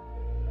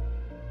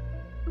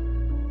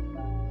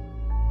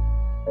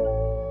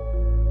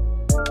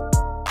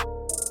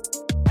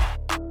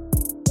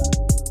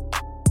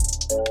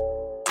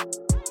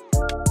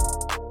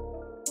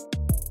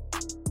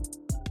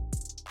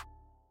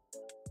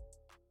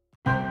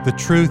 The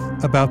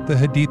truth about the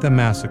Haditha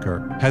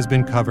massacre has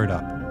been covered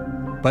up,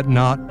 but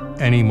not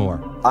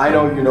anymore. I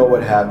know you know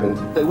what happened.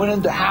 They went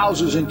into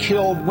houses and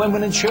killed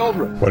women and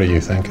children. What are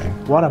you thinking?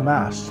 What a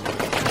mess.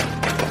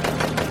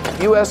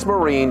 U.S.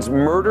 Marines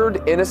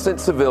murdered innocent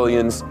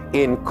civilians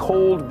in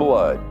cold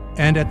blood.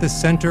 And at the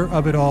center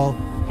of it all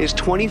is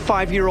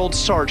 25-year-old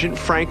Sergeant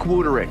Frank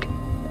Wuderick.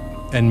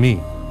 And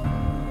me.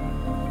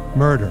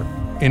 Murder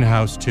in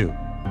House 2.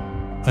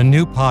 A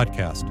new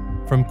podcast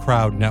from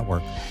Crowd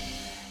Network.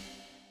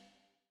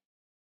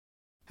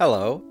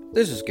 Hello,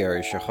 this is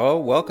Gary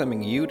Chahot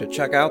welcoming you to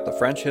check out the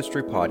French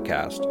History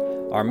Podcast.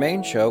 Our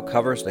main show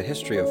covers the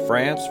history of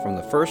France from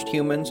the first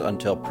humans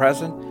until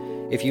present.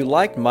 If you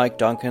liked Mike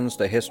Duncan's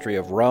The History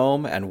of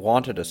Rome and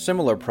wanted a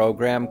similar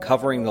program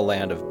covering the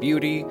land of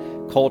beauty,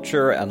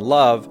 culture, and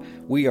love,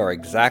 we are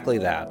exactly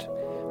that.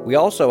 We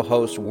also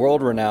host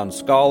world-renowned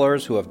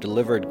scholars who have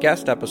delivered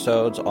guest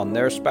episodes on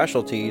their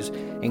specialties,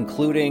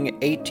 including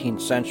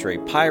 18th century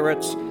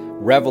pirates,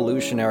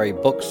 revolutionary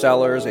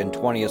booksellers in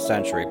 20th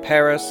century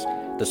Paris,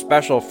 the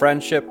special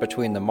friendship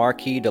between the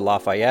Marquis de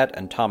Lafayette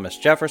and Thomas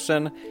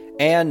Jefferson,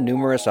 and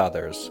numerous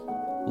others.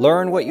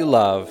 Learn what you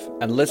love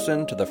and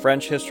listen to the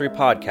French History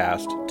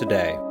Podcast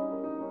today.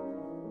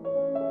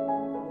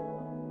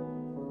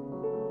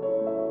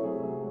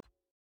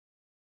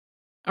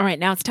 All right,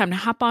 now it's time to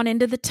hop on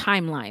into the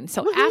timeline.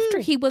 So after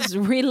he was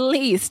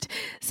released,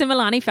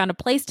 Simelane found a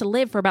place to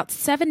live for about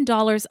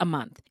 $7 a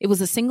month. It was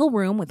a single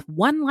room with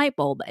one light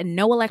bulb and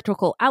no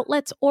electrical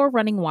outlets or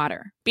running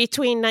water.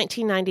 Between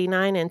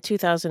 1999 and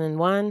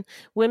 2001,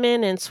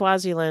 women in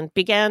Swaziland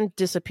began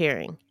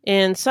disappearing.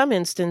 In some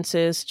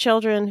instances,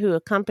 children who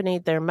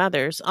accompanied their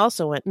mothers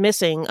also went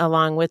missing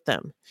along with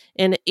them.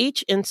 In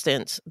each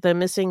instance, the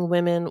missing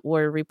women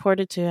were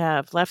reported to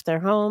have left their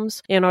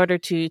homes in order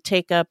to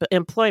take up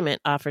employment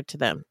offered to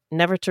them,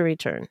 never to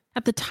return.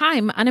 At the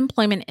time,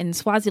 unemployment in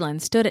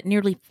Swaziland stood at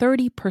nearly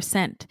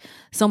 30%.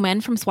 So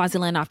men from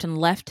Swaziland often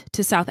left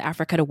to South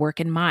Africa to work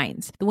in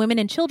mines. The women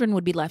and children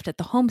would be left at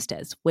the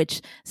homesteads,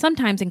 which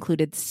sometimes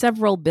included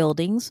several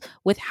buildings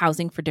with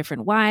housing for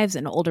different wives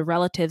and older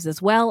relatives,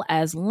 as well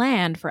as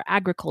land for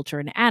agriculture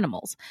and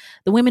animals.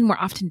 The women were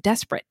often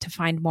desperate to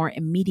find more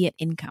immediate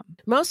income.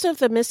 Most of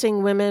the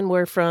missing women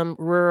were from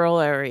rural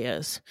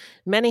areas.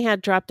 Many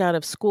had dropped out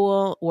of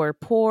school, were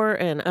poor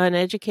and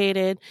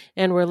uneducated,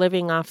 and were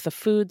living off the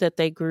food that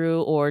they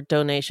grew or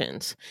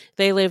donations.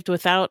 They lived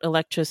without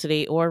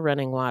electricity or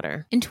running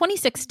water. In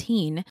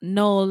 2016,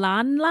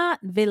 Nolanla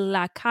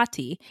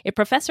Vilakati, a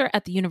professor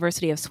at the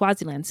University of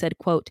Swaziland, said,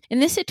 quote, "In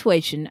this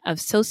situation of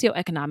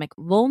socioeconomic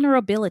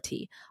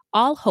vulnerability,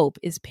 all hope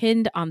is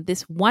pinned on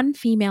this one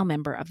female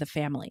member of the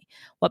family.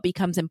 What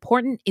becomes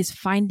important is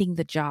finding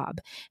the job,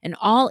 and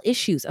all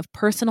issues of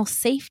personal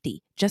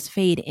safety just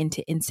fade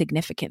into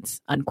insignificance,"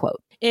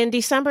 unquote. In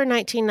December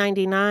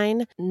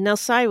 1999,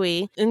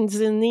 Nelsaiwi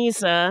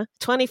Nziniza,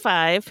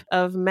 25,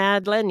 of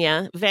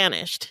Madlenya,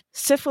 vanished.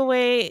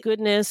 Sifawe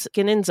Goodness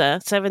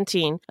Gininza,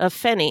 17, of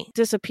Feni,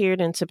 disappeared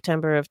in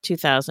September of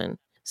 2000.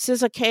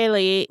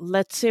 Sizakeli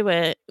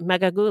Letsiwe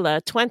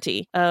Magagula,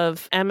 20,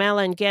 of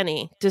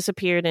Amalangeni,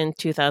 disappeared in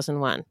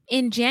 2001.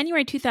 In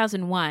January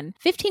 2001,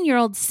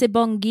 15-year-old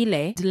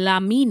Sibongile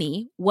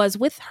Dlamini was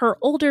with her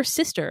older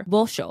sister,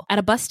 Vosho, at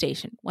a bus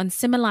station when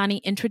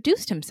Simelane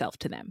introduced himself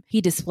to them.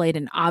 He displayed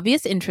an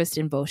obvious interest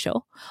in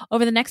Vosho.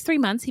 Over the next 3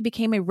 months, he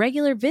became a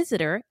regular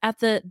visitor at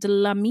the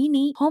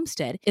Dlamini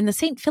homestead in the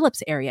St.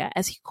 Philip's area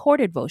as he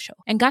courted Vosho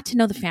and got to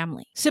know the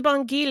family.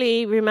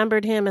 Sibongile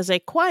remembered him as a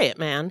quiet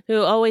man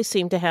who always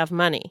seemed to have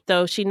money,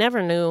 though she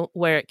never knew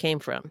where it came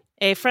from.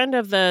 A friend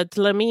of the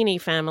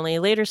Dlamini family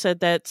later said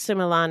that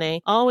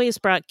Simelane always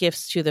brought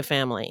gifts to the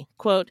family.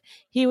 Quote,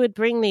 "He would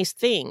bring these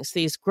things,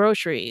 these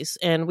groceries,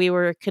 and we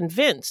were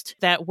convinced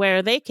that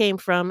where they came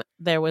from,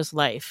 there was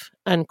life,"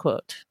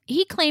 unquote.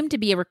 He claimed to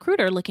be a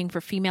recruiter looking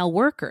for female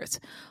workers.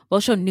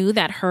 Vosho knew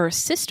that her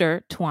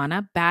sister,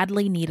 Twana,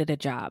 badly needed a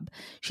job.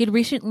 She had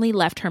recently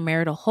left her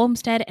marital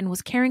homestead and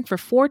was caring for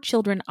 4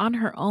 children on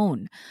her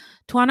own.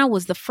 Twana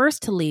was the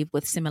first to leave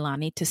with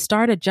Simelane to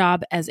start a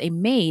job as a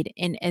maid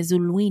in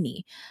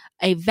Ezulwini,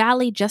 a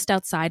valley just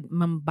outside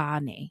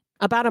Mbane.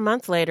 About a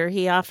month later,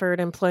 he offered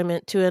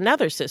employment to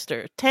another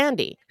sister,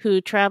 Tandy,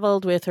 who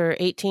traveled with her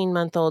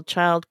 18-month-old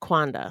child,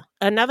 Kwanda.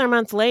 Another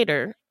month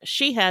later,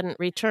 she hadn't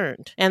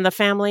returned, and the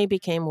family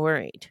became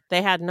worried.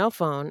 They had no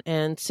phone,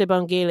 and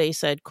Sibongile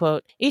said,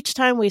 quote, "Each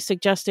time we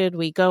suggested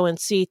we go and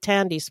see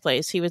Tandy's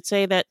place, he would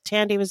say that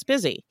Tandy was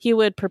busy. He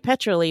would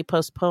perpetually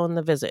postpone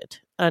the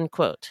visit,"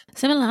 unquote.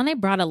 Simelane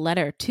brought a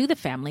letter to the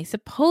family,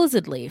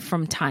 supposedly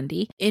from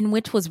Tandy, in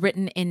which was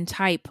written in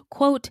type,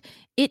 quote,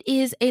 "It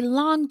is a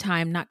long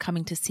time not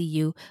coming to see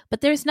you,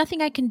 but there's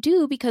nothing I can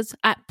do because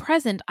at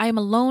present I am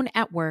alone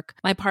at work.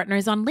 My partner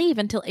is on leave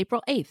until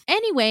April 8th.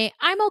 Anyway,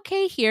 I'm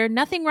okay here.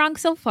 Nothing wrong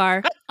so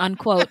far,"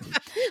 unquote.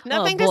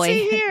 Nothing to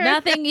see here.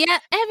 Nothing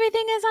yet.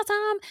 Everything is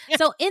awesome.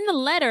 So in the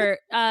letter,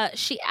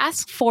 she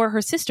asked for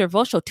her sister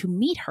Vosho to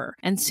meet her.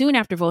 And soon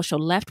after Vosho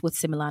left with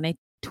Simelane,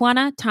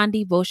 Twana,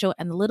 Tandy, Vosho,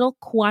 and the little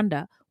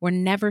Kwanda were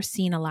never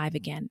seen alive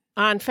again.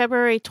 On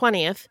February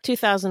 20th,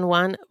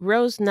 2001,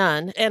 Rose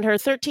Nunn and her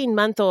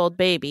 13-month-old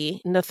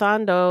baby,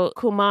 Nathando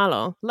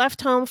Kumalo,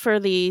 left home for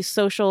the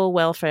social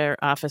welfare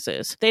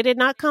offices. They did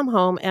not come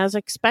home as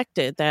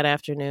expected that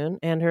afternoon,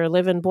 and her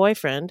live-in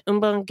boyfriend,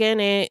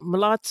 Mbangene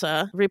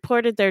Mlotsa,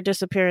 reported their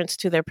disappearance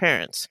to their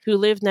parents, who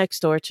lived next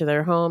door to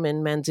their home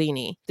in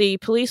Manzini. The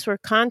police were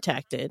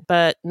contacted,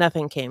 but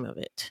nothing came of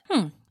it.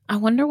 I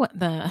wonder what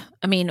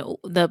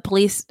the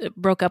police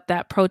broke up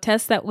that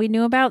protest that we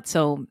knew about,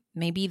 so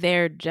maybe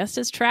they're just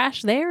as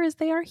trash there as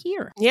they are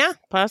here. Yeah,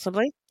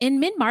 possibly.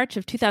 In mid-March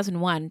of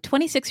 2001,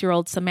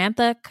 26-year-old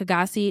Samantha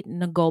Kagasi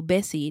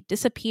Ngobesi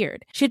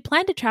disappeared. She had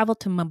planned to travel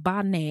to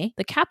Mbane,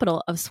 the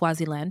capital of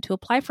Swaziland, to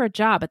apply for a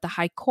job at the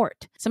High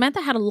Court.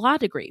 Samantha had a law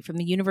degree from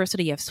the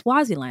University of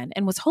Swaziland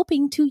and was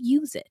hoping to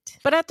use it.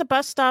 But at the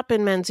bus stop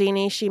in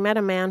Manzini, she met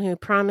a man who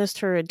promised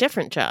her a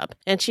different job,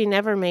 and she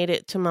never made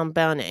it to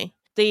Mbane.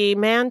 The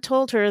man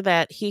told her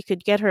that he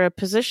could get her a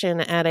position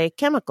at a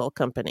chemical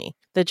company.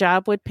 The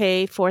job would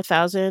pay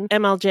 4,000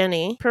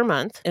 mlgeni per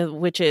month,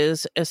 which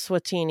is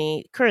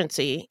Eswatini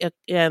currency,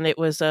 and it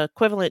was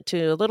equivalent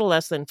to a little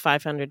less than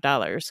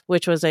 $500,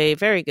 which was a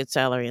very good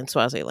salary in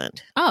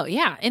Swaziland. Oh,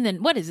 yeah. And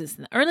then what is this,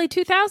 in the early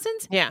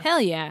 2000s? Yeah.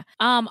 Hell yeah.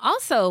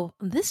 Also,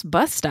 this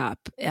bus stop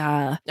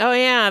oh,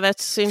 yeah, that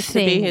seems to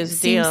be his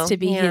deal. Seems to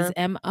be his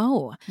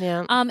M.O.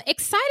 Yeah.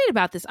 Excited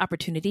about this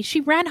opportunity, she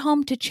ran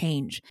home to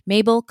change.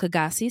 Mabel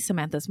Kagasi,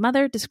 Samantha's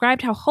mother,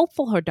 described how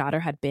hopeful her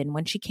daughter had been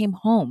when she came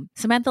home.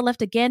 Samantha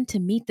left again to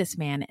meet this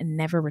man and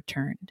never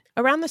returned.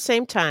 Around the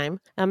same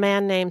time, a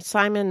man named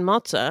Simon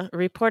Motza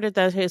reported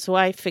that his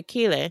wife,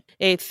 Fikile,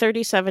 a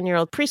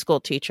 37-year-old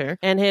preschool teacher,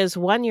 and his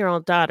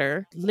 1-year-old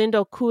daughter,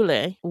 Lindo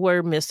Kule,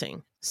 were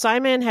missing.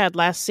 Simon had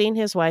last seen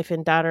his wife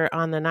and daughter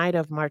on the night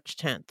of March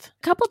 10th. The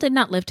couple did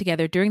not live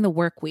together during the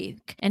work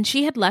week, and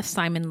she had left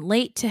Simon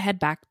late to head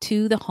back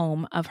to the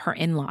home of her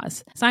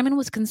in-laws. Simon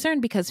was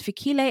concerned because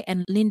Fikile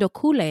and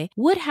Lindokule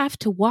would have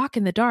to walk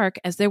in the dark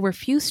as there were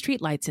few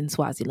streetlights in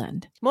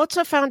Swaziland.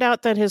 Motza found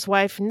out that his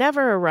wife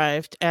never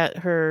arrived at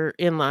her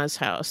in-laws'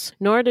 house,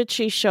 nor did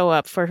she show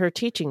up for her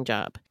teaching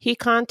job. He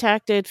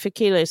contacted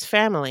Fikile's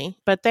family,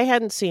 but they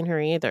hadn't seen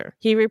her either.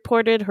 He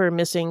reported her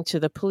missing to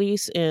the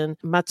police in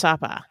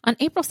Matsapa. On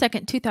April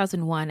 2nd,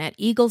 2001, at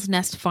Eagle's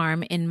Nest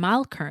Farm in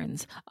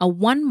Malkerns, a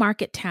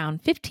one-market town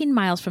 15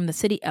 miles from the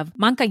city of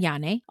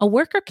Mankayane, a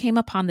worker came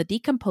upon the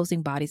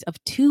decomposing bodies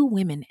of 2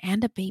 women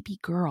and a baby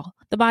girl.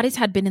 The bodies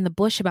had been in the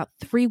bush about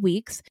 3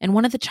 weeks, and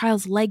one of the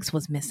child's legs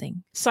was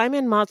missing.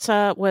 Simon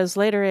Motza was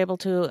later able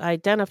to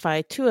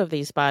identify 2 of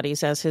these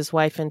bodies as his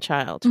wife and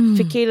child.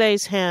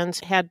 Fikile's hands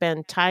had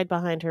been tied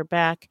behind her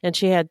back, and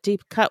she had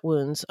deep cut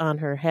wounds on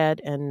her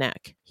head and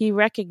neck. He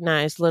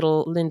recognized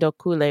little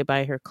Lindokule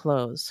by her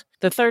clothes.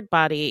 The third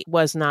body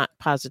was not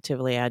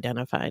positively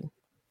identified.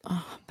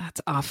 Oh,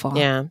 that's awful.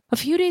 Yeah. A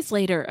few days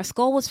later, a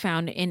skull was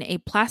found in a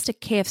plastic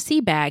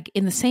KFC bag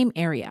in the same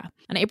area.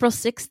 On April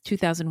 6,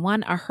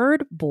 2001, a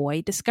herd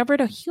boy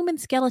discovered a human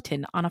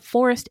skeleton on a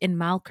forest in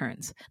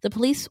Malkerns. The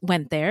police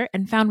went there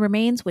and found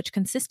remains which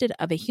consisted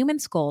of a human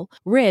skull,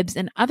 ribs,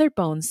 and other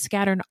bones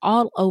scattered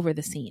all over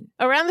the scene.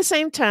 Around the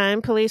same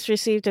time, police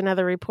received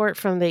another report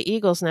from the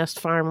Eagle's Nest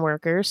farm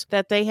workers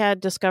that they had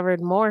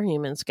discovered more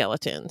human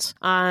skeletons.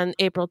 On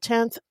April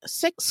 10th,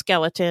 6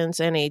 skeletons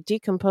and a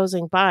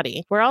decomposing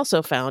body were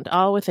also found,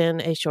 all within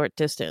a short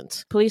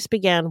distance. Police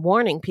began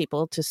warning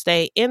people to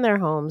stay in their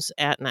homes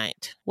at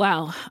night.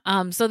 Wow.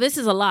 So this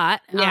is a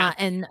lot. Yeah.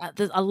 And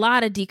there's a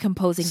lot of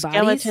decomposing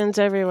Skeletons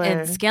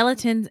everywhere. And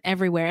skeletons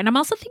everywhere. And I'm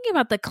also thinking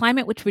about the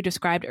climate which we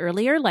described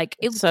earlier. Like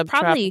it was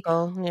probably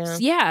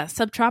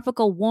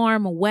subtropical,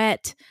 warm,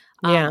 wet,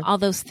 all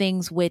those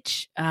things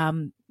which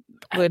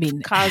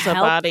would cause a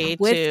body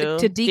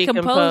to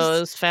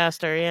decompose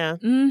faster. Yeah.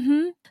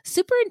 Mm-hmm.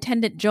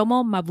 Superintendent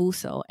Jomo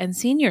Mavuso and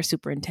Senior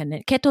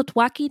Superintendent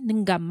Ketotwaki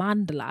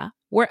Ngamandla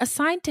were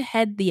assigned to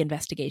head the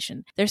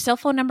investigation. Their cell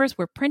phone numbers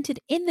were printed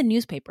in the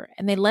newspaper,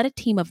 and they led a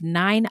team of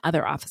 9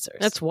 other officers.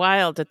 That's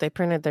wild that they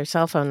printed their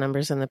cell phone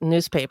numbers in the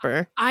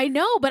newspaper. I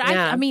know, but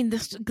I mean,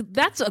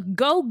 that's a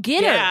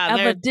go-getter of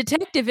a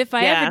detective if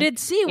I ever did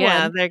see one.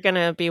 Yeah, they're going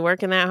to be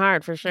working that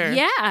hard for sure.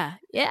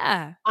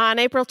 Yeah. On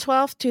April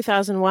 12th,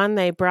 2001,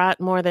 they brought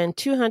more than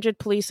 200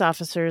 police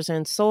officers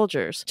and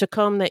soldiers to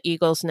comb the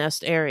Eagle's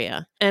Nest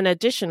area. An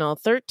additional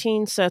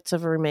 13 sets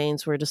of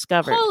remains were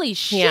discovered. Holy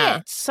shit!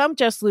 Yeah, some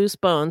just loose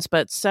bones,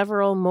 but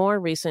several more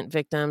recent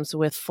victims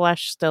with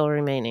flesh still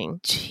remaining.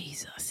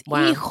 Jesus.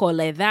 Wow.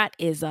 Híjole, that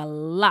is a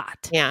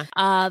lot. Yeah.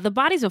 The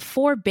bodies of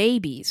 4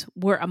 babies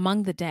were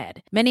among the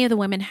dead. Many of the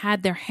women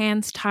had their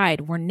hands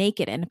tied, were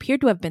naked, and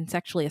appeared to have been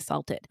sexually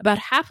assaulted. About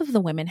half of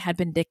the women had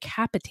been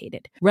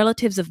decapitated.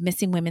 Relatives of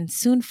missing women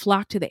soon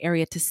flocked to the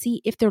area to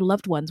see if their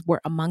loved ones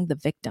were among the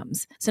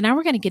victims. So now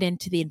we're going to get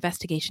into the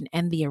investigation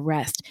and the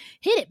arrest.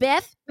 Hit it,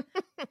 Beth.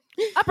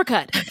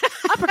 Uppercut.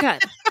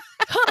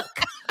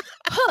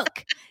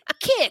 Hook,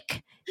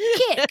 kick,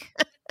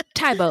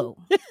 Thabo.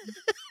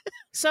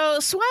 So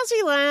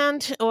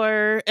Swaziland,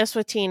 or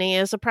Eswatini,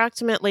 is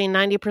approximately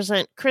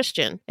 90%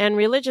 Christian, and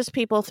religious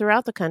people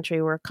throughout the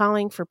country were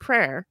calling for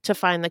prayer to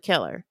find the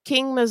killer.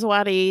 King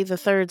Mzwadi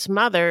III's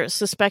mother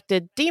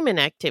suspected demon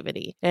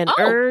activity and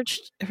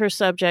urged her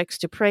subjects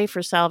to pray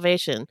for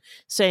salvation,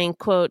 saying,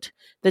 quote,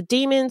 "The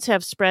demons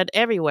have spread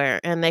everywhere,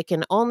 and they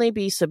can only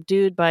be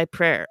subdued by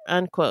prayer,"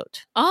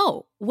 unquote.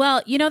 Oh,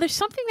 well, there's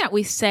something that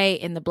we say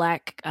in the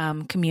Black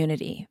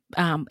community.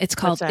 It's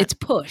called, it's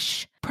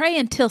push. Pray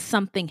until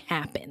something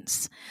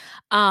happens.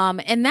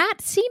 And that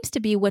seems to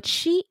be what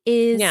she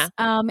is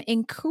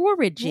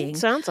encouraging.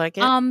 Sounds like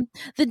it.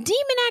 The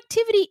demon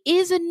activity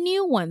is a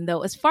new one,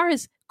 though, as far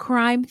as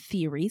crime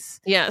theories.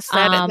 Yes,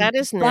 that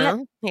is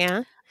new.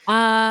 Yeah.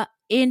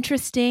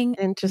 interesting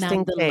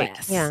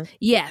nonetheless. Take. Yeah.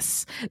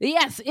 Yes,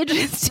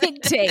 interesting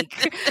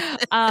take.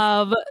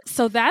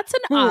 So that's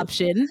an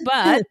option,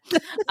 but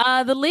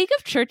the League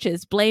of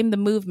Churches blamed the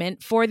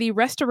movement for the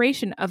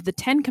restoration of the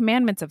 10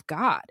 Commandments of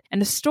God,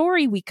 and a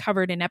story we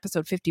covered in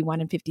episode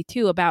 51 and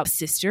 52 about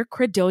Sister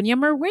Credonia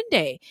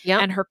Merwinde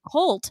and her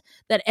cult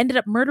that ended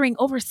up murdering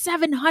over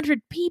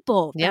 700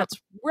 people. Yep.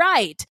 That's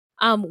right.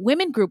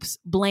 Women groups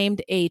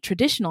blamed a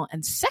traditional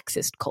and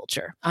sexist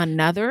culture.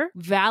 Another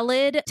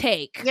valid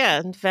take.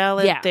 Yeah,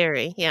 valid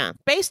theory. Yeah.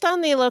 Based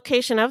on the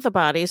location of the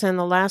bodies and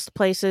the last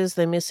places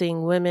the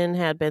missing women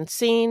had been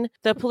seen,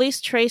 the police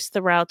traced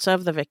the routes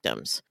of the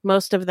victims.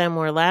 Most of them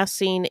were last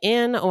seen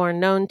in or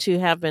known to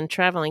have been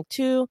traveling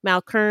to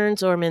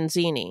Malkerns or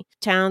Menzini,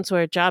 towns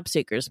where job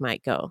seekers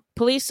might go.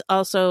 Police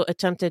also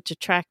attempted to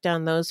track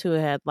down those who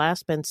had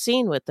last been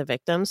seen with the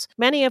victims,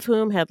 many of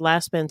whom had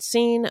last been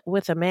seen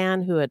with a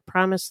man who had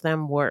promised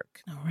them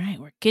work. All right,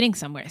 we're getting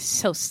somewhere.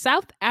 So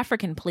South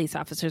African police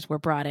officers were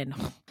brought in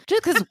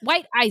just because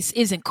white ice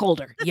isn't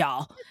colder,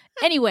 y'all.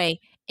 Anyway,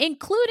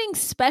 including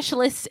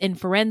specialists in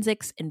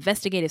forensics,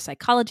 investigative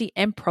psychology,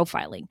 and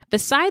profiling.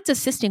 Besides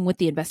assisting with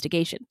the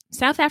investigation,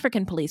 South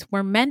African police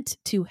were meant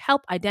to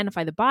help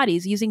identify the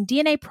bodies using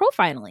DNA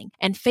profiling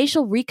and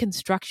facial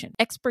reconstruction,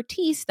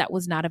 expertise that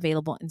was not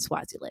available in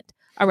Swaziland.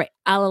 All right,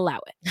 I'll allow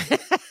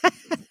it.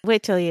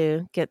 Wait till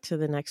you get to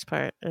the next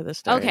part of the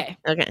story. Okay.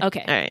 All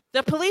right.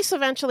 The police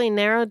eventually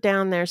narrowed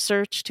down their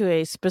search to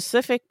a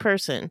specific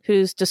person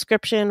whose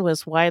description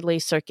was widely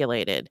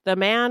circulated. The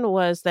man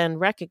was then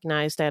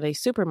recognized at a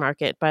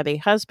supermarket by the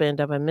husband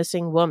of a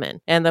missing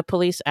woman, and the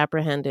police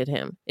apprehended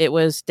him. It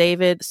was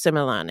David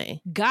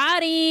Simelane.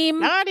 Got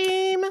him.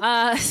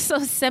 So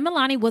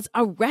Simelane was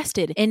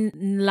arrested in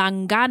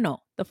Langano,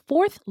 the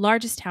fourth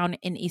largest town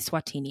in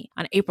Eswatini,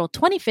 on April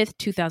 25th,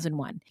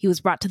 2001. He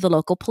was brought to the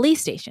local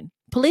police station.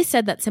 Police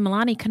said that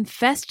Simelane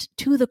confessed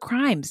to the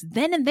crimes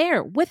then and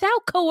there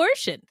without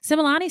coercion.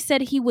 Simelane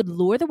said he would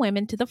lure the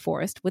women to the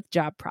forest with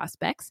job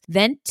prospects,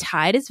 then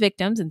tied his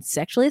victims and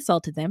sexually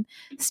assaulted them,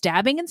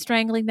 stabbing and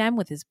strangling them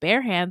with his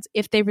bare hands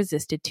if they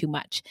resisted too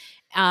much.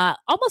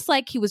 Almost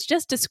like he was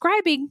just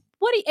describing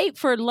what he ate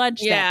for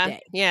lunch that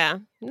day. Yeah,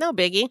 no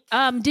biggie.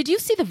 Did you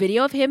see the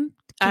video of him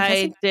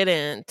confessing? I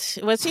didn't.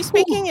 Was he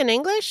speaking in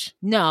English?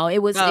 No, it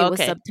was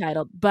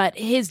subtitled, but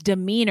his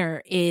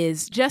demeanor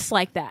is just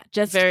like that.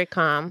 Just very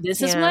calm.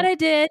 This is what I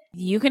did.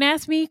 You can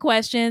ask me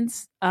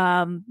questions.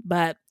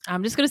 But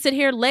I'm just going to sit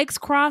here, legs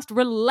crossed,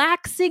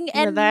 relaxing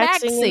and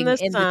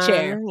maxing in the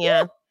chair.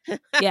 Yeah.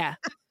 Yeah.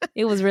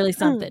 It was really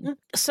something.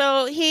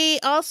 So he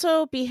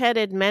also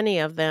beheaded many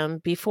of them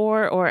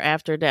before or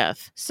after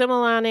death.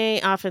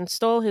 Simelane often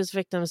stole his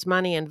victims'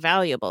 money and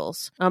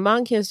valuables.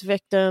 Among his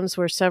victims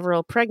were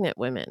several pregnant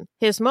women.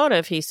 His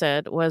motive, he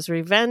said, was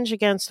revenge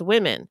against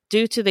women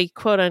due to the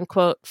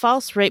quote-unquote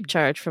false rape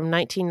charge from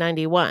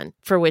 1991,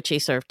 for which he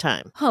served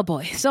time. Oh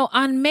boy. So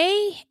on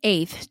May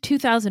 8th,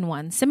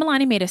 2001,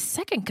 Simelane made a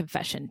second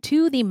confession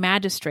to the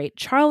magistrate,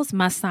 Charles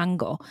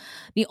Masango.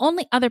 The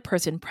only other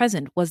person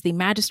present was the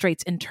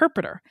magistrate's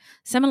interpreter.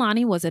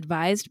 Simelane was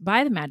advised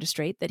by the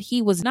magistrate that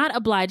he was not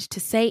obliged to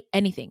say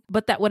anything,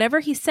 but that whatever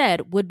he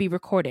said would be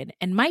recorded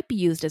and might be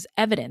used as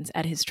evidence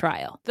at his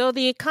trial. Though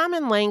the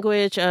common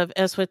language of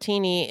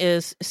Eswatini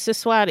is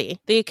Siswati,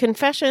 the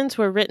confessions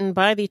were written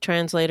by the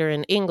translator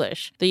in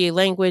English, the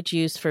language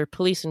used for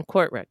police and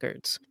court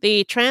records.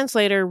 The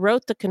translator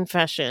wrote the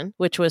confession,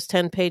 which was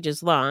 10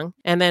 pages long,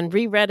 and then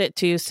reread it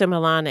to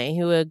Simelane,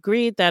 who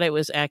agreed that it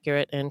was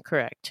accurate and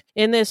correct.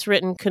 In this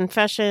written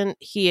confession,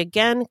 he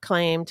again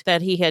claimed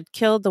that he had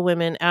killed the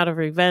women out of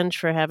revenge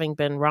for having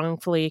been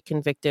wrongfully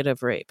convicted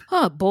of rape.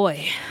 Oh,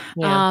 boy.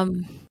 Yeah.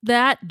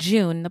 That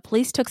June, the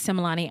police took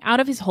Simelane out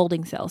of his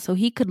holding cell so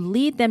he could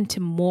lead them to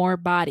more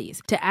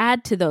bodies to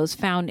add to those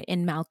found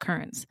in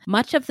Malkerns.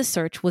 Much of the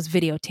search was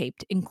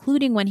videotaped,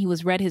 including when he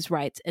was read his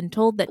rights and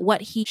told that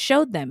what he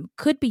showed them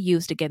could be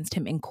used against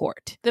him in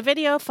court. The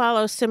video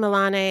follows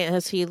Simelane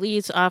as he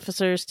leads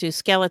officers to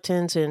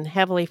skeletons in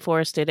heavily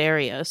forested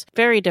areas,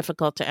 very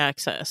difficult to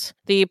access.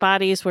 The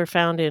bodies were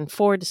found in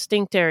 4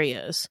 distinct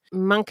areas: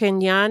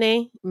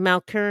 Mankanyane,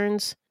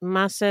 Malkerns,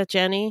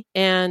 Masajeni,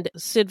 and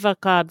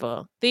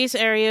Sidvakadvo. These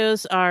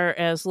areas are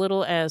as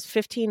little as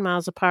 15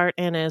 miles apart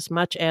and as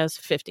much as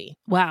 50.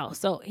 Wow.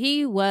 So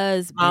he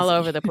was busy. All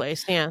over the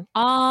place. Yeah.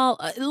 All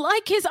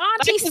like his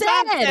auntie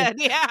said.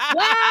 Yeah.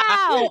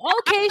 Wow.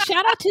 Okay.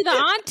 Shout out to the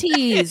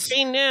aunties.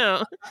 She knew.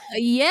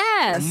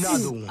 Yes.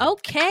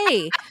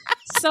 Okay.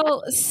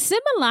 So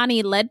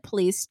Simelane led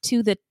police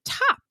to the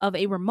top of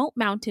a remote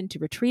mountain to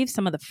retrieve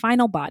some of the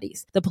final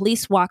bodies. The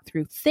police walked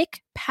through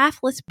thick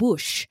pathless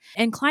bush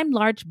and climbed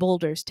large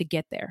boulders to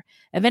get there.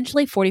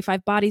 Eventually,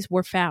 45 bodies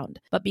were found,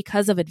 but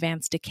because of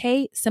advanced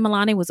decay,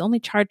 Simelane was only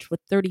charged with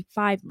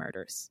 35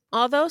 murders.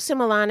 Although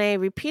Simelane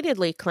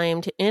repeatedly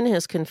claimed in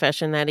his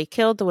confession that he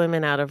killed the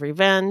women out of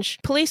revenge,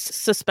 police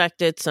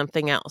suspected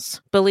something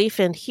else. Belief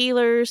in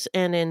healers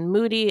and in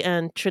Moody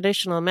and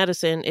traditional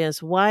medicine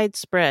is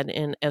widespread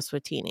in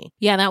Eswatini.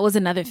 Yeah, that was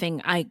another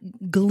thing I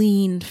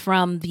gleaned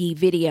from the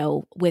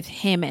video with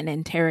him and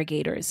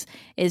interrogators,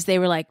 is they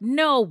were like,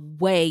 no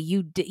way,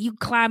 you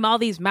climb all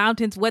these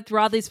mountains, went through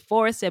all these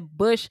forests and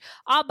bush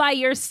all by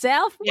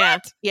yourself?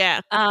 What?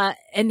 Yeah.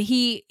 And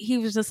he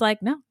was just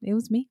like, no, it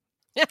was me.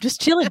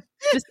 Just chilling.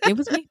 It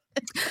was me.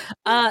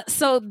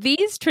 So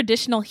these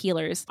traditional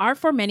healers are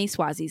for many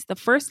Swazis the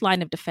first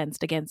line of defense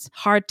against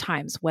hard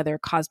times, whether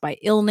caused by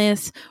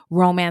illness,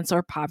 romance,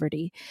 or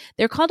poverty.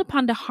 They're called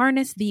upon to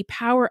harness the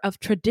power of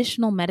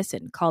traditional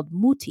medicine called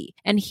muti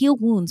and heal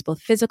wounds both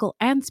physical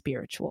and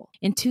spiritual.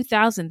 In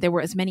 2000, there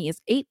were as many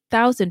as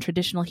 8,000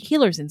 traditional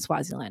healers in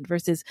Swaziland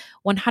versus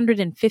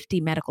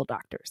 150 medical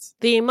doctors.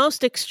 The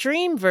most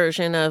extreme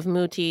version of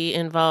muti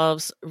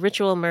involves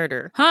ritual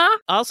murder,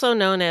 also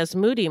known as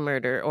moody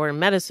murder or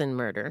medicine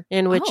murder,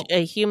 in which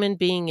a human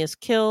being is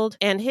killed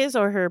and his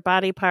or her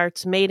body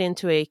parts made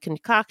into a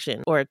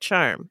concoction or a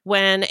charm.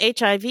 When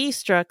HIV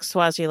struck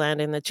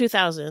Swaziland in the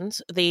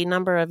 2000s, the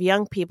number of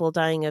young people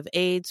dying of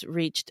AIDS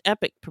reached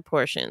epic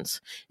proportions,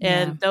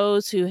 and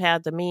those who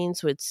had the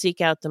means would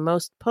seek out the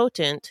most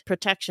potent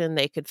protection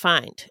they could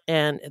find,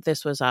 and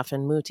this was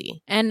often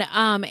muti. And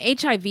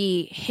HIV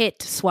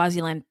hit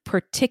Swaziland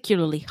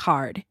particularly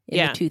hard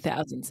in the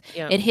 2000s.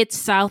 Yeah. It hit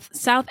South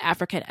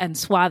Africa and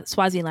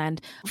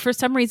Swaziland for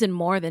some reason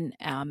more than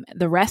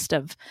the rest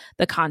of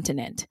the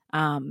continent.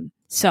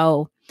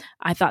 So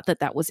I thought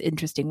that was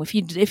interesting. If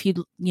you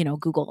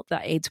Google the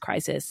AIDS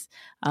crisis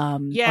or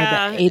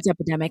the AIDS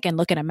epidemic and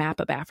look at a map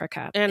of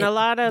Africa. And a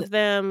lot of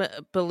them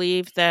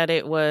believed that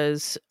it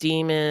was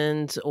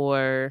demons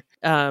or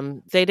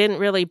they didn't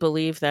really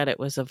believe that it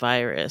was a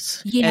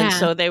virus. Yeah. And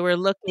so they were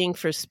looking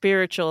for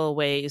spiritual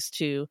ways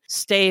to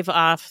stave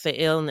off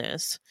the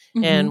illness.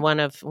 Mm-hmm. And one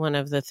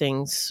of the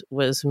things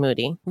was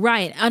moody.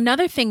 Right.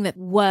 Another thing that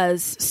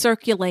was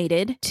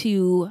circulated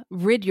to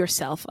rid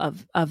yourself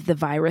of the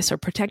virus or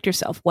protect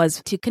yourself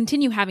was to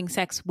continue having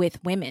sex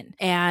with women.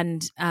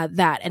 And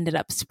that ended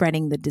up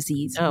spreading the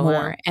disease more.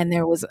 Wow. And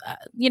there was,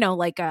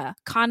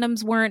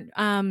 condoms weren't...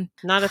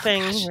 not a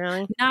thing,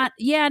 really?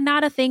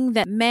 Not a thing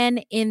that men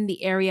in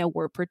the area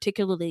were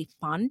particularly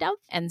fond of.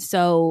 And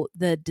so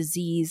the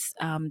disease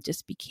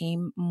just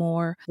became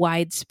more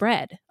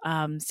widespread.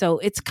 So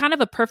it's kind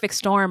of a perfect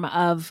storm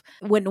of,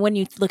 when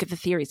you look at the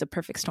theories, a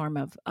perfect storm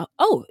of,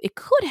 it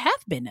could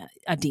have been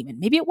a demon.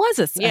 Maybe it was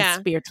a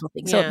spiritual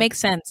thing. So it makes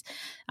sense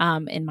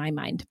in my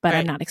mind, but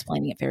I'm not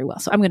explaining it very well.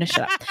 So I'm going to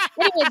shut up.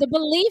 Anyway, the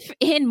belief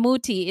in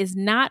muti is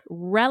not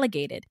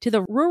relegated to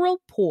the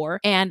rural, poor,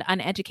 and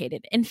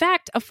uneducated. In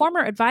fact, a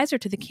former advisor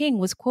to the king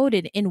was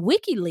quoted in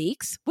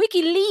WikiLeaks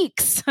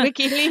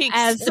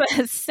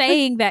as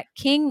saying that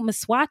King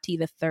Mswati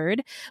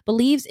III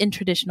believes in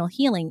traditional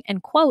healing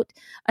and, quote,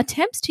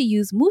 attempts to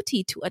use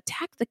muti to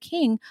attack the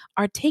king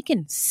are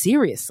taken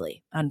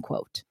seriously,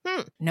 unquote.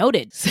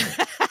 Noted.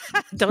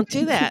 Don't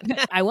do that.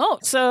 I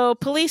won't. So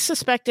police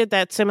suspected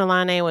that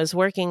Simelane was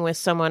working with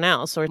someone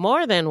else or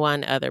more than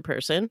one other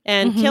person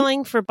and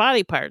killing for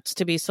body parts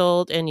to be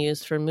sold and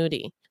used for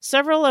moody.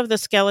 Several of the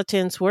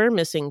skeletons were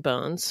missing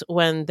bones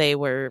when they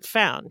were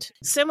found.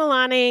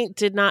 Simelane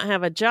did not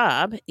have a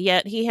job,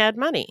 yet he had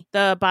money.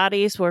 The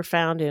bodies were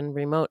found in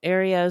remote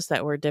areas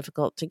that were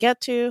difficult to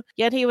get to,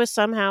 yet he was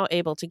somehow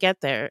able to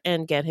get there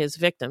and get his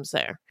victims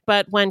there.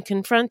 But when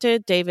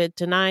confronted, David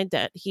denied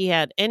that he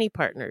had any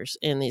partners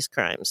in these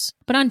crimes.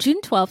 But on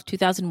June 12,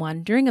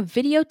 2001, during a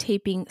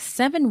videotaping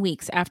 7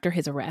 weeks after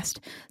his arrest,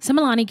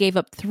 Simelane gave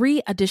up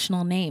 3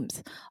 additional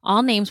names.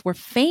 All names were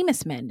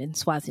famous men in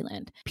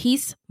Swaziland.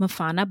 Peace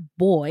Mfana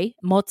Boy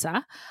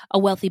Motsa, a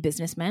wealthy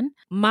businessman,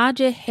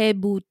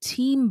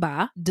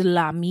 Majehebutimba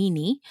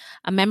Dlamini,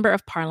 a member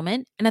of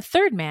parliament, and a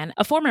third man,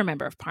 a former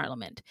member of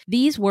parliament.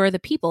 These were the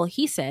people,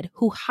 he said,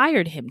 who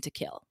hired him to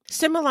kill.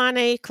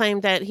 Simelane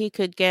claimed that he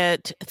could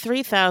get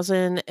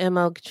 3,000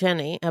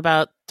 emogeni,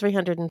 about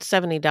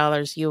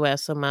 $370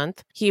 US a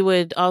month. He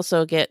would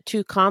also get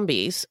 2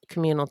 combis,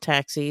 communal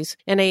taxis,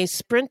 and a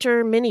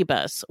Sprinter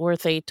minibus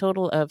worth a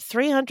total of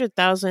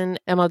 300,000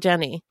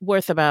 emogeni,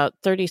 worth about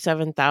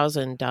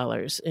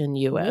 $37,000 in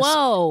US.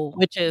 Whoa.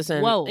 Which is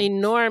an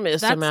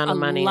enormous amount of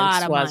money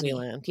in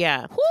Swaziland.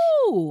 Yeah.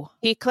 Woo.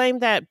 He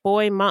claimed that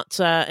Boy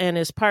Motsa and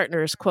his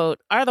partners, quote,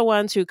 are the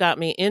ones who got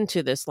me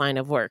into this line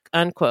of work,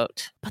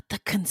 unquote. But the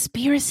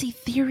conspiracy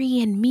theory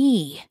in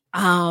me,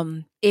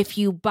 if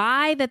you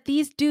buy that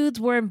these dudes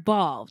were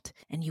involved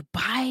and you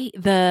buy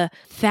the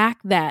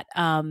fact that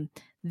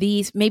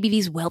these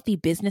wealthy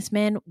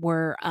businessmen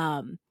were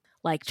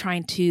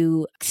trying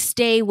to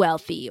stay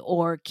wealthy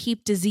or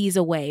keep disease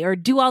away or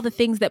do all the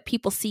things that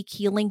people seek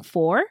healing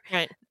for,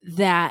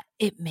 that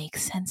it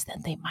makes sense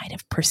that they might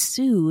have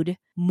pursued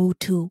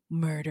mutu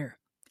murder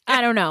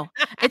I don't know.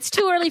 It's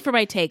too early for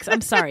my takes.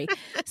 I'm sorry.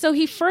 So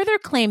he further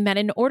claimed that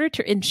in order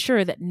to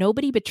ensure that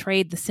nobody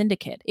betrayed the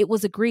syndicate, it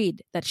was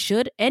agreed that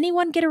should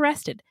anyone get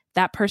arrested,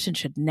 that person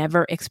should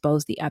never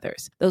expose the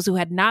others. Those who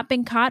had not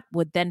been caught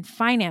would then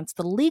finance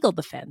the legal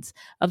defense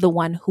of the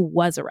one who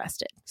was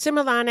arrested.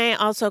 Simelane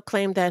also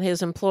claimed that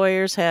his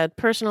employers had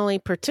personally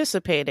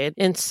participated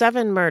in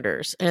 7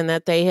 murders and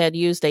that they had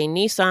used a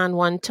Nissan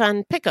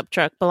 1-ton pickup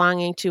truck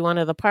belonging to one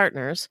of the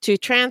partners to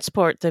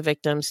transport the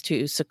victims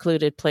to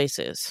secluded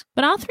places.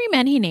 But all 3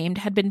 men he named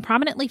had been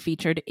prominently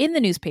featured in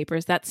the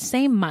newspapers that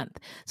same month,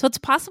 so it's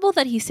possible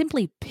that he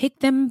simply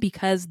picked them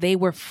because they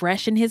were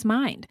fresh in his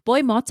mind.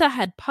 Boy Mota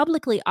had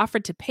publicly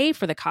offered to pay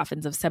for the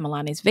coffins of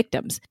Simelane's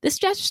victims. This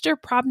gesture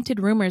prompted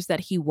rumors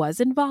that he was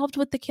involved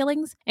with the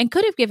killings and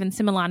could have given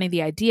Simelane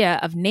the idea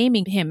of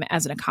naming him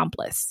as an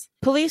accomplice.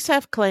 Police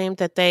have claimed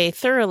that they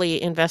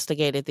thoroughly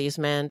investigated these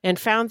men and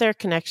found their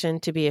connection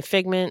to be a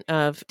figment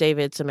of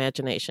David's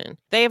imagination.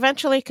 They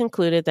eventually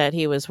concluded that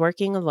he was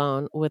working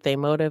alone with a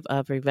motive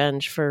of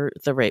revenge for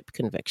the rape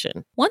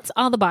conviction. Once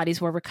all the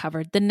bodies were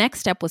recovered, the next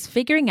step was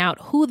figuring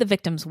out who the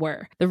victims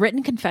were. The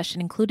written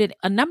confession included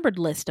a numbered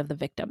list of the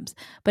victims,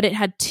 but it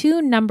had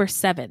 2 number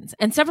 7s,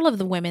 and several of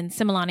the women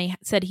Simelane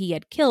said he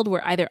had killed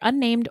were either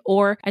unnamed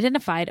or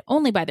identified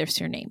only by their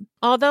surname.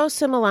 Although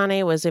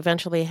Simelane was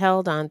eventually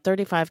held on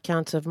 35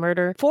 counts of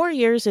murder, 4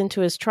 years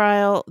into his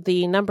trial,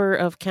 the number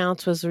of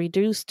counts was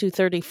reduced to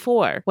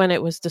 34 when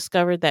it was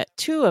discovered that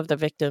 2 of the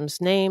victims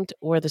named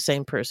were the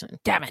same person.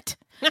 Damn it.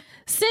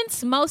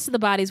 Since most of the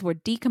bodies were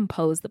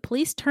decomposed, the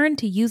police turned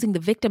to using the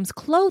victims'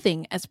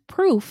 clothing as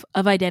proof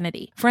of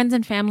identity. Friends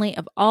and family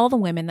of all the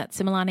women that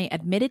Simelane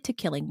admitted to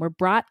killing were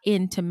brought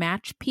in to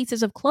match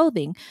pieces of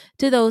clothing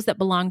to those that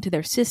belonged to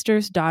their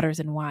sisters, daughters,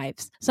 and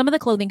wives. Some of the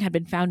clothing had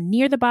been found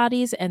near the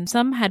bodies, and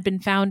some had been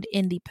found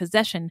in the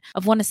possession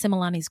of one of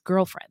Simelane's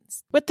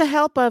girlfriends. With the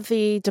help of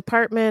the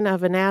Department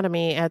of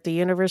Anatomy at the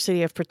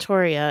University of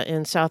Pretoria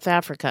in South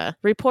Africa,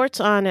 reports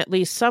on at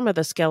least some of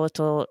the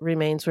skeletal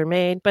remains were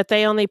made, but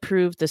they only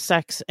proved the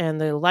sex and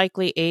the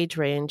likely age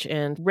range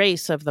and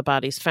race of the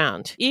bodies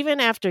found. Even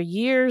after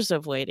years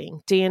of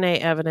waiting, DNA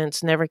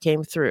evidence never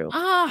came through.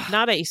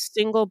 Not a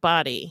single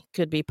body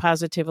could be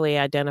positively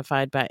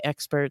identified by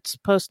experts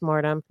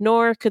post-mortem,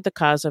 nor could the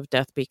cause of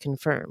death be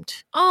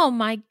confirmed. Oh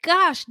my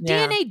gosh,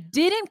 Yeah. DNA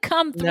didn't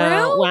come through?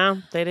 No,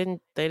 well, they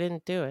didn't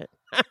do it.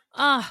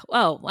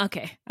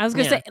 Okay. I was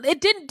going to say,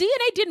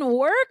 DNA didn't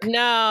work?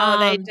 No,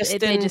 they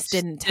just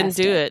didn't test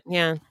do it.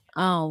 Yeah.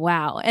 Oh,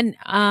 wow. And,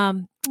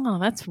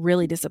 that's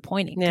really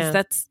disappointing because Yeah.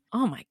 that's,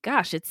 oh my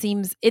gosh, it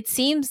seems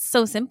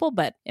so simple,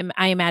 but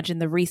I imagine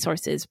the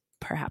resources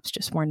perhaps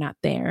just were not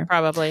there.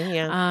 Probably,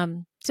 yeah.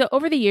 So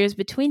over the years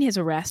between his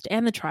arrest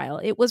and the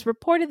trial, it was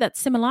reported that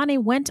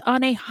Simelane went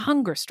on a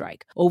hunger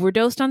strike,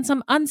 overdosed on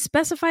some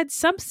unspecified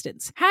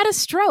substance, had a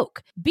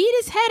stroke, beat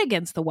his head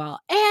against the wall,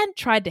 and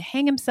tried to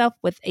hang himself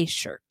with a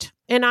shirt.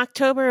 In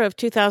October of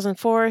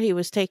 2004, he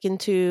was taken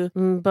to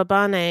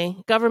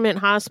Mbabane Government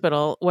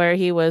Hospital, where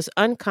he was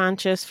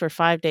unconscious for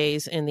 5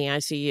 days in the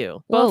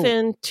ICU. Both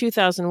in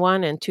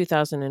 2001 and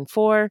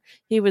 2004,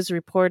 he was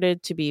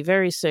reported to be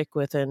very sick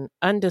with an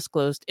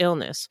undisclosed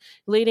illness,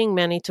 leading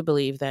many to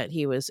believe that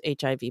he was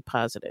HIV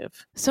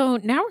positive. So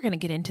now we're going to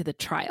get into the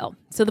trial.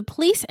 So the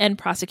police and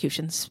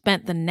prosecution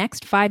spent the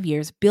next 5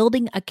 years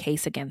building a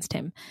case against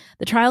him.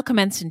 The trial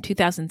commenced in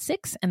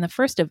 2006, and the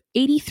first of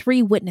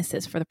 83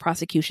 witnesses for the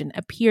prosecution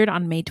appeared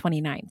on May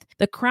 29th.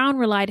 The Crown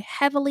relied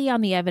heavily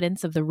on the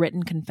evidence of the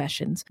written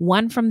confessions,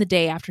 one from the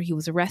day after he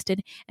was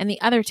arrested and the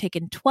other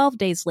taken 12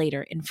 days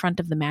later in front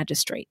of the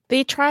magistrate.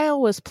 The trial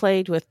was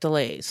plagued with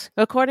delays.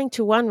 According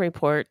to one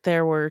report,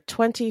 there were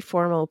 20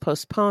 formal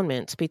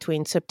postponements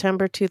between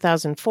September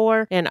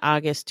 2004 and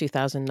August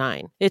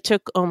 2009. It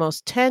took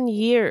almost 10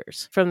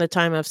 years from the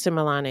time of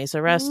Simelane's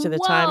arrest to the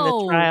time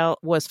the trial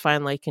was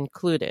finally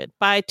concluded.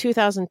 By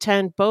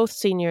 2010, both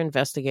senior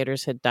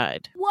investigators had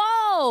died.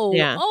 Whoa!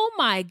 Yeah. Oh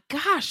my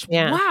gosh.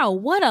 Yeah. Wow.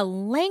 What a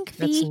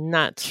lengthy That's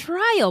nuts.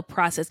 trial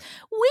process.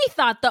 We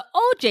thought the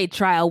OJ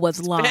trial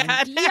was long.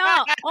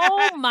 Yeah.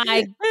 Oh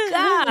my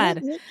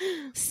God.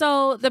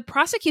 So the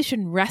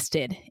prosecution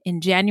rested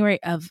in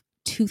January of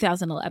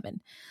 2011.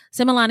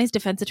 Simelane's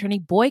defense attorney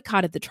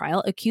boycotted the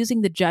trial,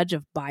 accusing the judge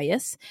of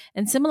bias,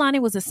 and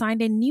Simelane was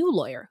assigned a new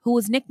lawyer who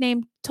was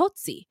nicknamed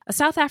Tsotsi, a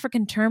South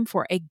African term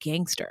for a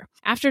gangster.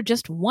 After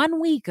just 1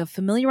 week of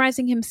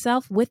familiarizing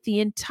himself with the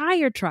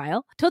entire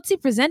trial,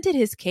 Tsotsi presented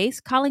his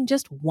case, calling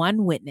just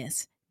one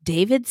witness,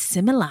 David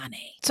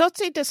Simelane.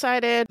 Tsotsi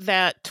decided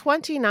that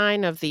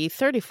 29 of the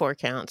 34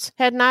 counts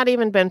had not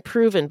even been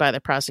proven by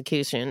the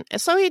prosecution,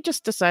 so he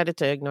just decided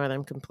to ignore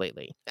them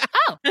completely.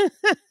 go.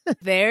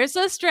 There's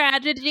a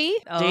strategy.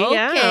 Okay.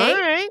 Yeah,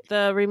 all right.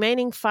 The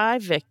remaining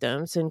 5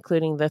 victims,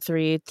 including the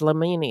 3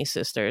 Dlamini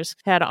sisters,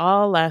 had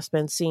all last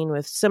been seen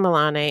with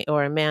Simelane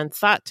or a man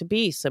thought to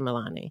be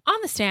Simelane. On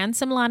the stand,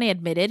 Simelane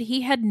admitted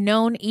he had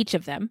known each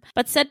of them,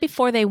 but said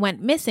before they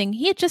went missing,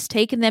 he had just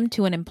taken them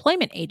to an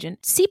employment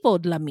agent, Sipo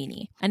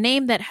Dlamini, a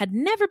name that had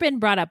never been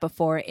brought up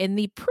before in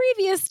the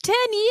previous 10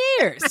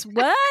 years.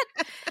 What?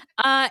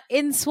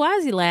 In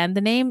Swaziland,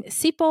 the name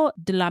Sipo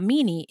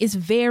Dlamini is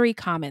very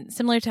common,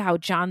 similar to how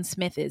John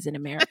Smith is in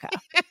America.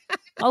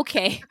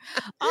 Okay.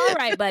 All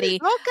right, buddy.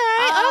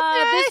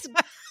 Okay.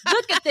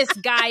 Look at this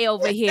guy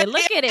over here.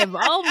 Look at him.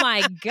 Oh,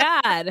 my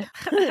God.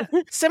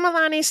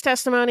 Simelane's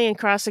testimony and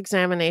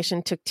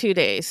cross-examination took 2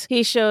 days.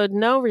 He showed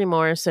no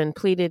remorse and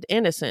pleaded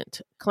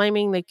innocent,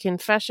 claiming the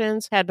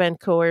confessions had been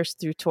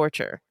coerced through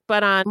torture.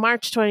 But on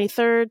March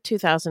 23rd,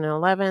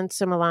 2011,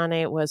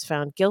 Simelane was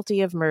found guilty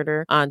of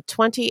murder on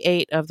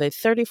 28 of the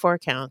 34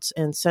 counts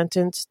and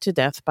sentenced to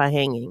death by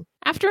hanging.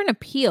 After an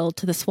appeal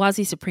to the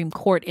Swazi Supreme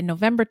Court in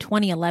November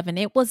 2011,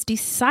 it was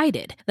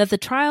decided that the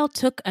trial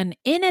took an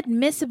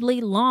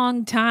inadmissibly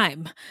long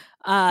time.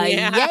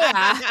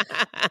 Yeah.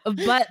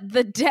 But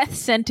the death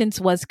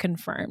sentence was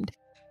confirmed.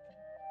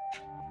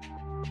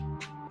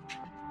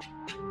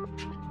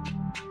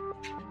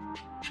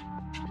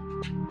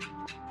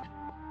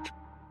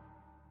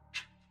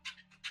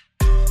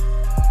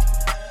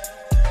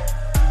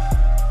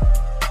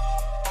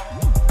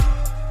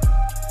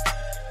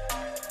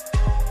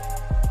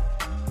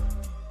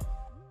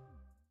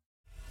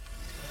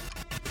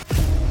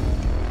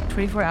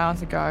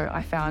 Hours ago,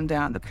 I found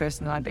out the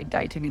person that I'd been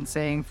dating and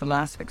seeing for the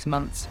last 6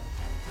 months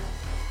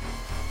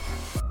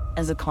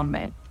as a con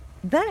man.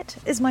 That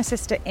is my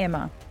sister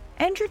Emma.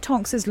 Andrew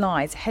Tonks's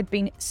lies had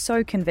been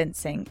so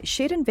convincing,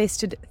 she'd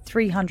invested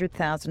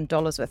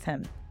 $300,000 with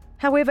him.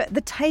 However,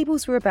 the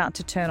tables were about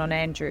to turn on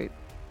Andrew.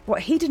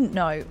 What he didn't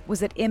know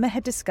was that Emma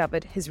had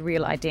discovered his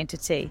real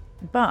identity.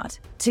 But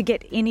to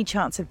get any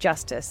chance of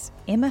justice,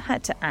 Emma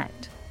had to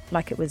act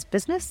like it was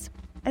business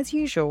as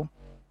usual.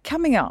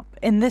 Coming up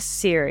in this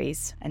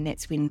series, and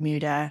that's when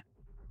murder,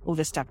 all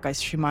this stuff goes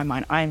through my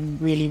mind. I'm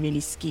really, really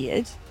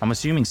scared. I'm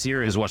assuming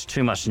Sarah has watched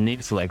too much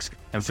Netflix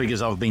and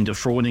figures I've been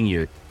defrauding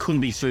you.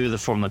 Couldn't be further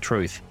from the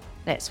truth.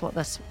 That's what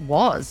this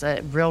was,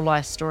 a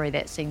real-life story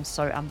that seems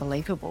so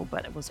unbelievable,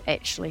 but it was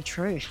actually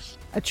true.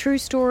 A true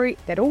story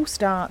that all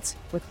starts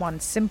with one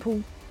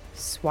simple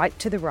swipe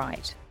to the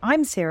right.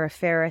 I'm Sarah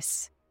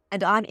Ferris.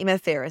 And I'm Emma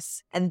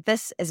Ferris, and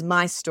this is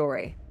my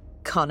story,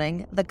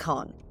 Conning the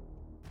Con.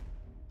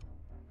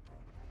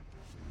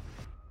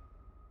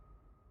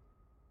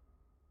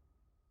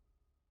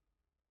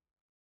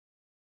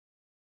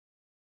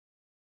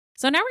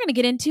 So now we're going to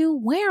get into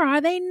where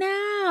are they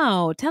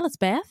now? Tell us,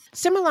 Beth.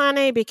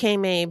 Simelane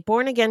became a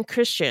born-again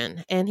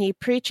Christian, and he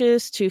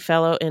preaches to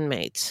fellow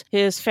inmates.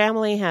 His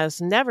family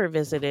has never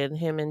visited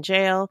him in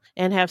jail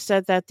and have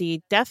said that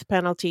the death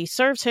penalty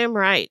serves him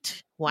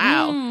right.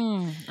 Wow.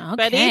 Okay.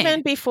 But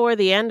even before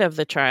the end of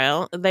the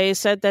trial, they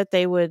said that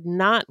they would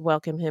not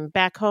welcome him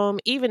back home,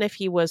 even if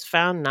he was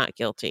found not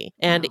guilty.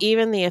 And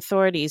even the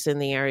authorities in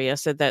the area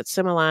said that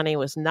Simelane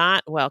was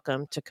not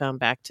welcome to come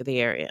back to the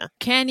area.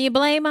 Can you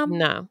blame him?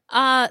 No.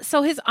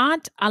 So his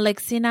aunt,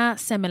 Alexina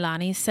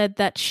Simelane, said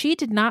that she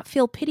did not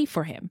feel pity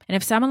for him. And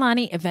if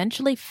Simelane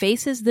eventually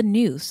faces the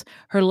noose,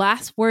 her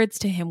last words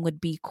to him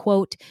would be,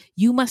 quote,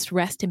 "You must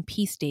rest in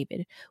peace,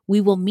 David. We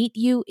will meet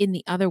you in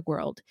the other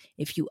world.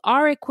 If you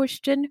are a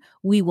Christian,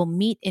 we will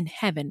meet in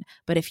heaven.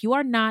 But if you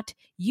are not,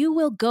 you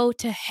will go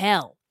to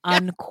hell."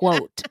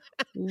 Unquote.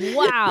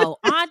 Wow,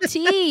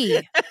 auntie.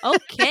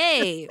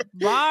 Okay,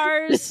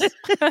 bars.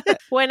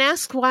 When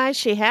asked why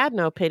she had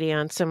no pity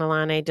on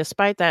Simelane,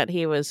 despite that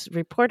he was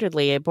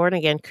reportedly a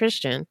born-again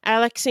Christian,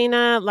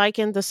 Alexina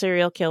likened the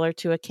serial killer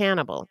to a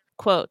cannibal.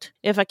 Quote,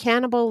 "If a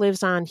cannibal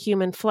lives on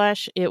human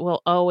flesh, it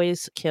will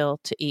always kill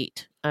to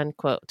eat."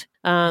 Unquote.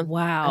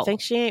 Wow. I think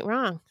she ain't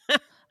wrong.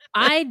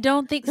 I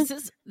don't think this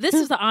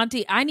is the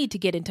auntie I need to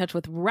get in touch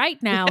with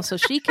right now so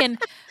she can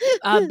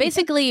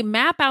basically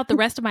map out the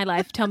rest of my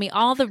life, tell me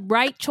all the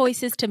right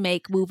choices to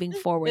make moving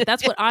forward.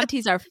 That's what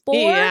aunties are for.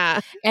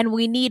 Yeah. And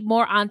we need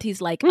more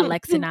aunties like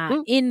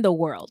Alexina in the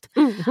world.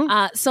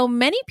 So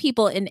many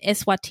people in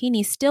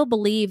Eswatini still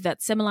believe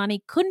that Simelane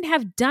couldn't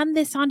have done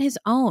this on his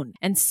own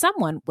and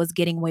someone was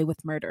getting away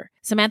with murder.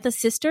 Samantha's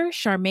sister,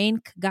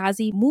 Charmaine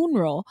Kgazi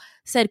Munro,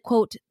 said,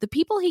 quote, "The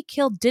people he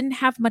killed didn't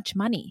have much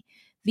money.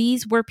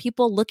 These were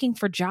people looking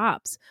for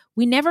jobs.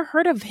 We never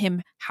heard of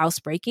him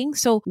housebreaking,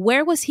 so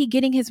where was he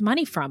getting his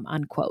money from?"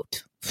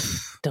 Unquote.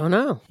 Don't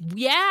know.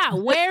 Yeah,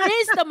 where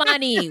is the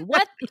money?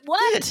 What?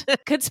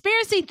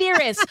 Conspiracy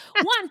theorists.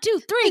 1, 2,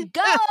 3,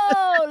 go!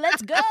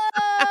 Let's go!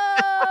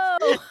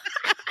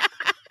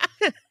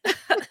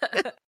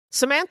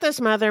 Samantha's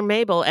mother,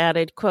 Mabel,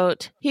 added,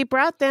 quote, "He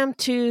brought them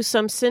to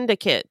some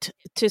syndicate,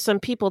 to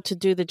some people to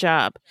do the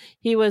job.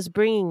 He was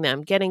bringing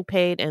them, getting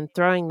paid, and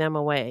throwing them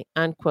away."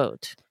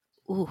 Unquote.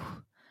 Ooh,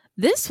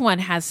 This one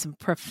has some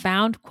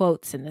profound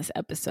quotes in this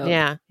episode.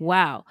 Yeah.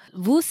 Wow.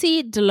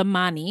 Vusi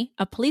Dlamini,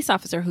 a police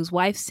officer whose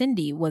wife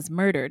Cindy was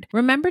murdered,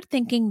 remembered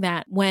thinking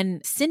that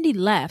when Cindy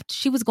left,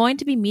 she was going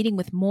to be meeting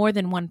with more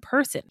than one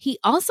person. He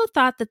also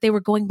thought that they were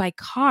going by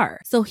car.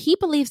 So he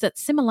believes that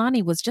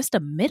Simelane was just a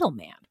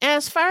middleman.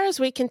 As far as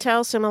we can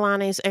tell,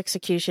 Simelane's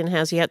execution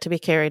has yet to be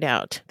carried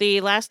out.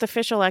 The last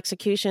official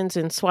executions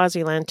in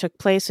Swaziland took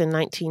place in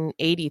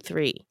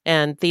 1983,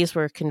 and these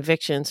were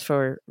convictions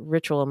for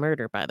ritual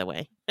murder, by the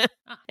way.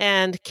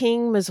 And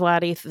King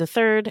Mzwadi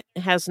III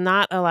has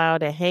not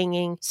allowed a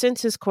hanging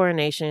since his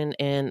coronation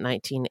in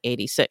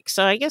 1986.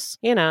 So I guess,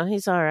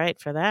 he's all right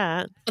for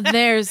that.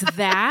 There's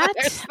that.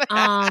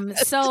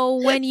 So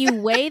when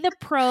you weigh the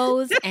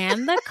pros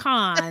and the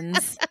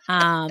cons,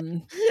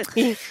 still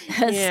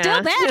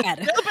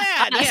bad. Still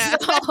bad, yeah.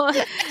 So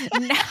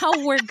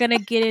now we're going to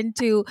get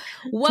into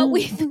what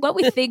we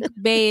think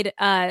made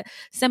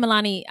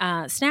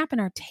Simelane snap in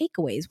our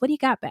takeaways. What do you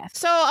got, Beth?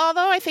 So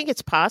although I think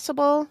it's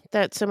possible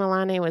that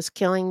Simelane was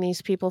killing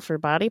these people for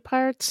body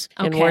parts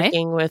and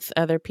working with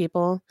other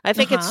people, I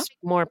think it's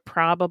more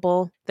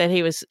probable that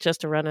he was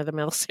just a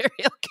run-of-the-mill serial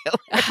killer.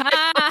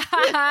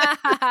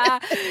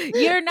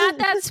 You're not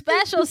that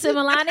special,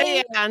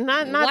 Simelane. Yeah,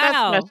 not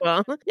that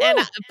special.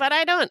 But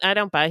I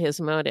don't buy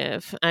his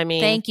motive. I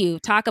mean, thank you.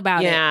 Talk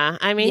about it. Yeah,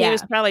 I mean, he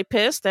was probably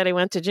pissed that he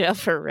went to jail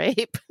for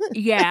rape.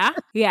 Yeah.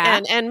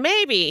 and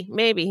maybe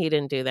he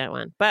didn't do that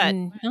one, but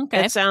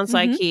it sounds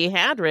like he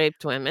had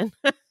raped women.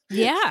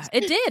 Yeah,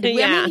 it did.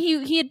 I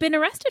mean, he had been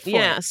arrested for it.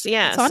 Yes.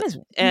 It's on his,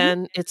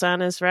 and it's on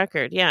his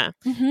record. Yeah.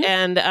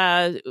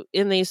 And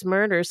in these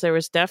murders, there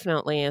was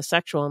definitely a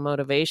sexual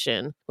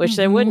motivation, which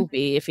there wouldn't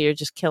be if you're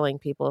just killing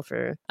people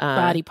for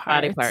body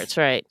parts.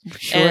 Right.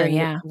 Sure.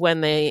 And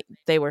when they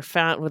were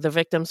found, when the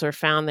victims were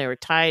found, they were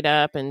tied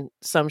up, and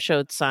some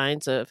showed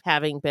signs of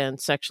having been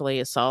sexually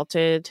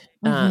assaulted.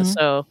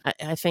 So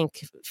I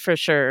think for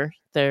sure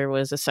there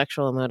was a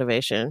sexual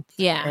motivation.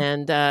 Yeah.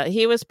 And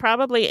he was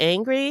probably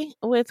angry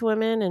with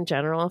women in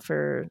general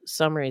for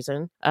some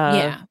reason.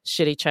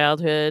 Shitty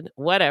childhood,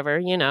 whatever,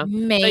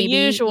 Maybe. The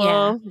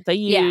usual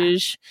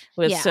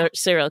with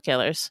serial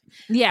killers.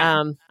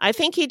 Yeah. I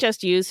think he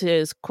just used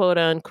his quote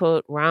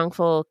unquote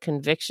wrongful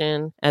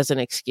conviction as an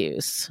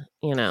excuse.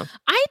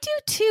 I do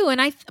too.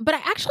 But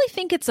I actually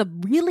think it's a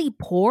really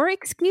poor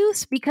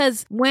excuse,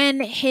 because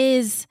when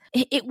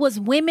it was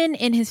women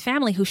in his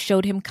family who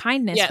showed him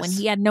kindness when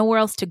he had nowhere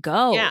else to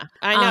go. Yeah,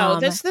 I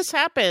know. This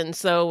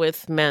happens though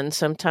with men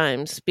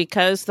sometimes,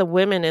 because the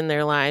women in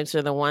their lives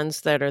are the ones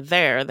that are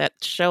there, that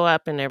show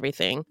up and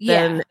everything.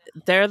 Then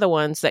they're the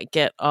ones that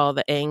get all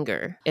the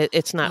anger.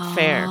 It's not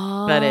fair,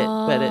 but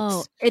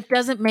it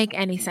doesn't make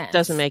any sense.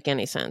 Doesn't make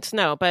any sense.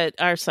 No, but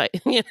our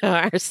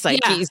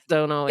psyches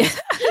don't always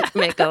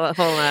make a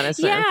whole lot of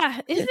sense.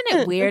 Yeah, isn't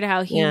it weird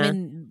how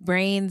human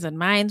brains and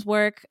minds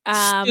work?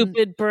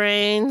 Stupid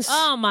brains.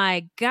 Oh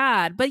my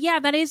God! But yeah,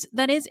 that is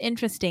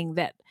interesting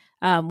that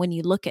when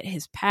you look at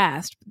his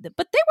past, but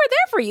they were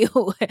there for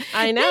you.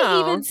 I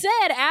know. They even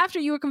said after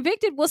you were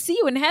convicted, we'll see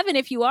you in heaven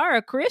if you are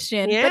a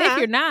Christian. Yeah. But if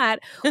you're not,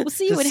 we'll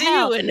see you in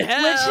hell.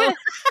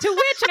 To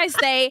which I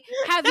say,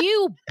 have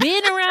you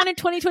been around in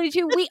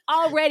 2022? We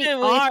already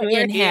are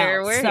in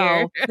hell. We're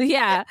here.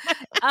 Yeah.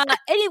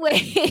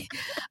 Anyway,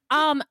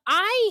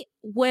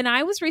 when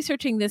I was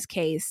researching this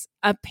case,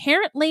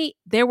 apparently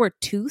there were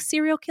 2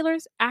 serial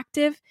killers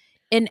active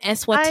in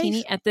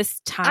Eswatini at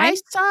this time. I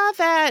saw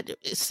that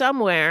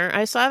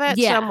somewhere.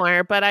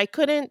 Somewhere, but I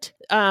couldn't.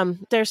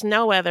 There's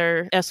no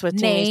other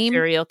Eswatini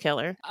serial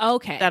killer.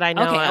 That I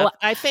know of. Well,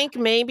 I think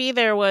maybe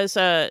there was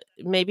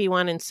maybe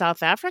one in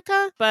South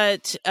Africa,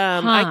 but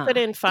I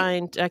couldn't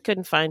find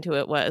who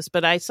it was.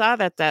 But I saw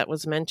that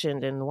was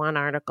mentioned in one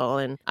article,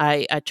 and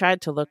I tried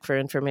to look for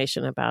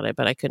information about it,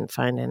 but I couldn't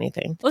find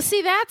anything. Well,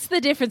 see, that's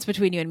the difference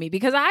between you and me,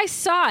 because I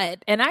saw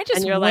it and I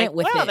just went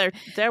with it.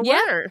 There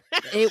were.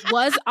 It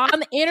was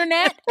on the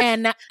internet,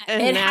 and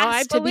it now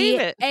has to be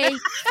it. a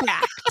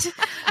fact.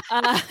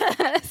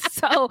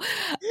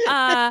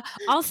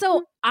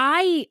 Also,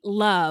 I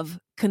love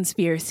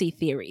conspiracy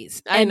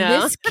theories. I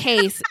know. This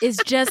case is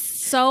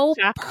just so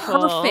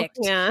perfect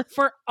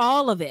for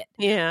all of it.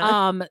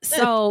 Yeah.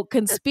 So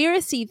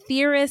conspiracy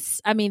theorists,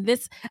 I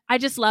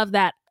just love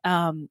that.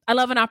 I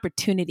love an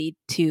opportunity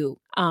to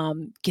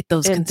get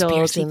those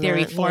conspiracy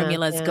theory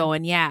formulas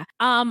going. Yeah.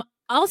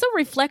 Also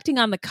reflecting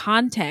on the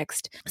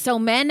context. So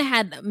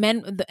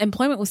the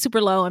employment was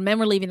super low, and men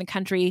were leaving the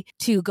country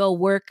to go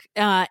work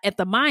at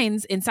the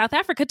mines in South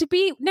Africa to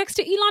be next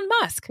to Elon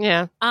Musk.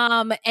 Yeah.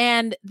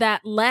 And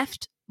that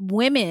left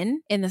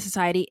women in the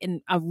society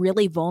in a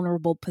really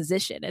vulnerable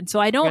position. And so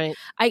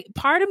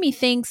part of me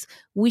thinks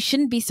we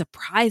shouldn't be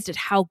surprised at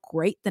how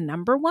great the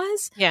number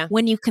was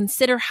when you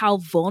consider how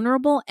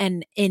vulnerable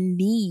and in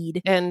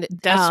need and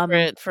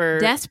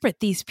desperate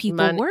these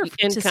people were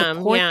to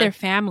support their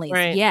families.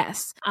 Right.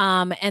 Yes.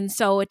 And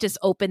so it just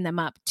opened them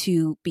up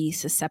to be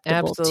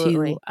susceptible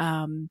to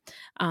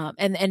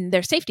and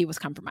their safety was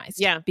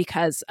compromised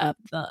because of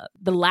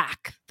the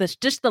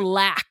just the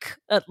lack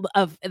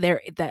of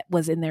their that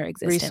was in their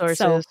existence.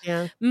 Resources,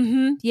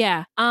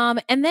 yeah.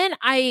 And then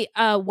I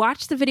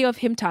watched the video of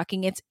him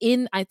talking. It's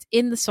in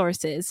the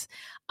sources.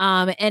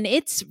 And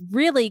it's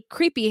really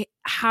creepy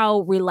how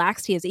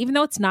relaxed he is, even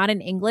though it's not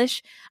in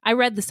English. I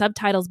read the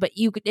subtitles, but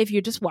if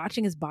you're just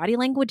watching his body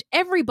language,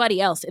 everybody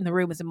else in the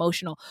room is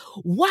emotional.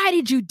 Why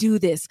did you do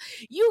this?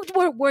 You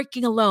weren't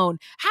working alone.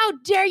 How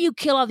dare you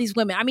kill all these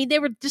women? I mean, they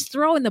were just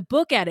throwing the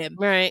book at him.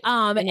 Right.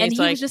 And he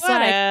was just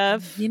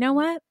like, you know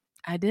what?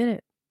 I did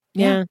it.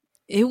 Yeah.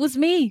 It was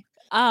me.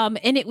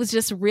 And it was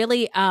just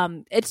really,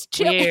 it's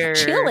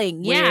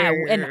chilling. Yeah.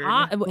 Weird. And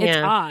it's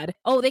odd.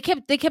 Oh, they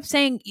kept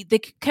saying, they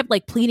kept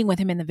like pleading with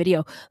him in the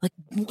video, like,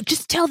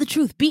 just tell the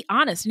truth, be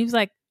honest. And he was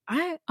like,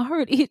 I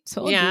already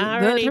told you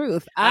the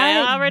truth.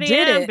 I already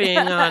did am it. being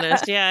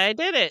honest. Yeah, I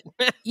did it.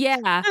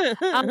 Yeah.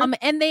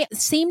 And they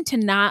seem to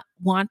not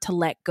want to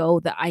let go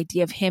the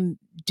idea of him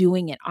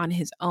doing it on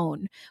his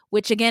own,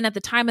 which again, at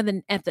the time,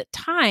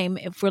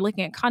 if we're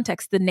looking at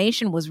context, the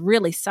nation was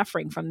really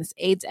suffering from this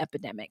AIDS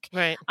epidemic.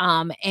 Right.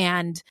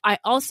 And I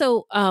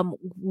also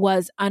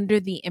was under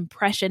the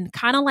impression,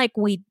 kind of like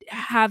we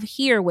have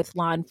here with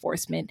law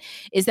enforcement,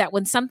 is that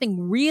when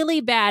something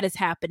really bad is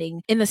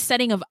happening in the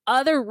setting of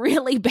other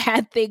really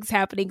bad things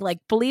happening, like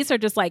police are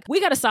just like, we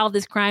got to solve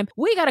this crime.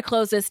 We got to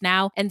close this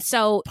now. And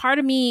so part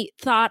of me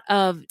thought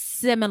of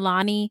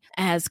Simelane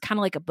as kind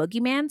of like a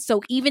boogeyman.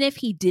 So even if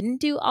he didn't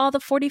do all the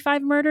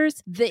 45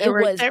 murders, it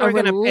was a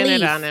relief.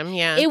 Pin it on him.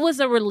 Yeah. It was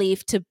a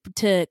relief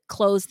to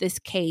close this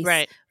case,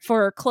 right,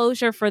 for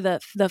closure for the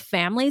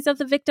families of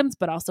the victims,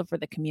 but also for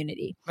the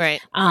community. Right.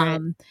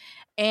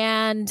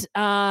 And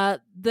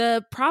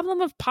the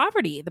problem of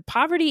poverty. The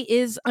poverty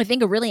is, I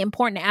think, a really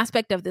important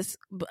aspect of this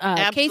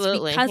case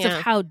because of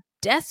how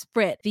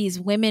desperate these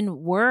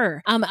women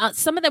were.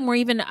 Some of them were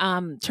even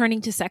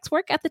turning to sex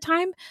work at the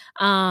time.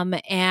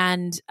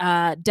 And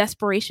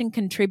desperation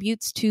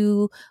contributes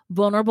to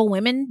vulnerable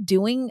women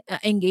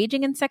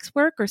engaging in sex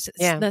work or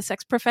the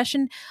sex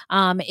profession.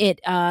 It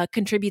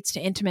contributes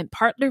to intimate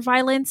partner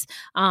violence.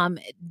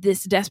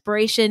 This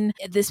desperation,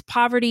 this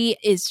poverty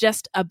is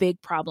just a big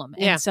problem.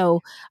 Yeah. And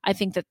so I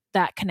think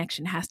that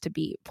connection has to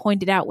be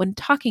pointed out when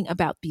talking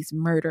about these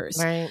murders.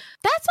 Right.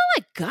 That's all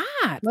I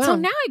got. Well, so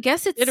now I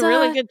guess it's did a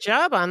really good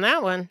job on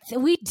that one.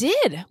 We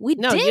did. We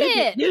did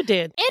it. You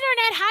did.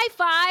 Internet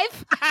high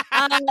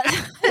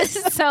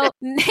five. So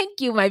thank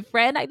you, my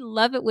friend. I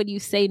love it when you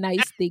say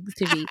nice things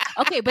to me.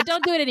 Okay, but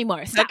don't do it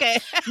anymore. Stop. Okay.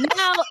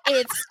 Now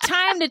it's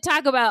time to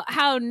talk about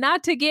how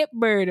not to get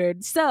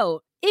murdered.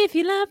 So if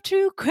you love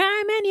true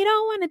crime and you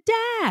don't want to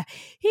die,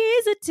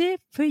 here's a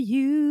tip for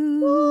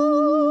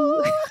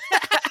you.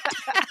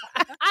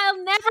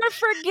 I'll never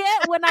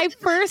forget when I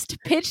first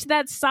pitched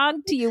that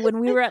song to you when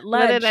we were at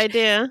lunch. What did I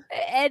do?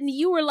 And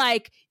you were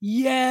like,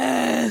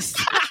 yes.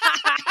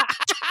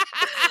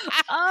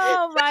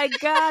 Oh my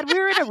God. We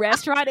were in a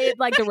restaurant.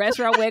 The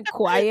restaurant went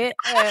quiet.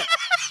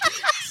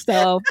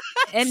 So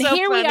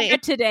here funny. we are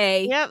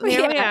today. Yep,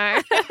 here we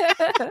are.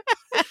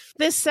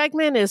 This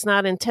segment is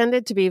not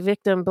intended to be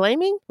victim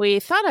blaming. We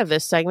thought of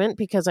this segment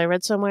because I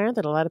read somewhere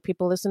that a lot of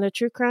people listen to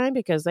true crime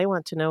because they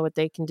want to know what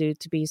they can do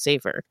to be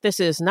safer. This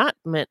is not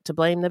meant to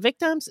blame the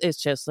victims. It's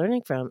just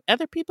learning from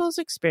other people's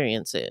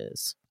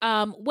experiences.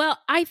 Well,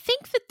 I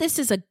think that this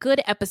is a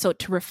good episode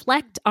to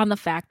reflect on the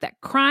fact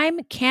that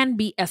crime can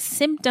be a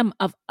symptom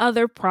of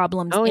other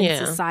problems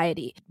in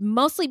society,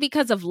 mostly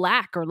because of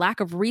lack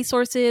of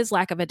resources,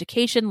 lack of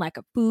education, lack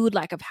of food,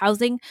 lack of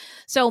housing.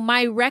 So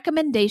my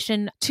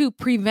recommendation to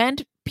prevent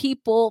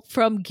people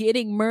from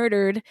getting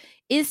murdered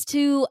is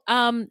to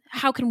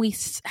how can we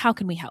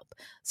help?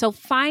 So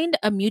find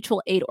a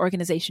mutual aid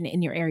organization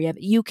in your area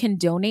that you can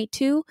donate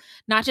to,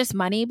 not just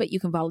money, but you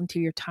can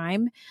volunteer your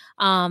time.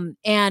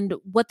 And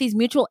what these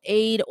mutual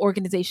aid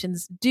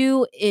organizations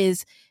do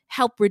is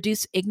help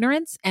reduce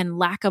ignorance and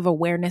lack of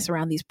awareness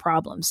around these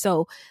problems.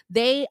 So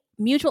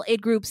mutual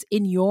aid groups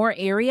in your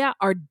area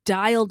are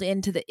dialed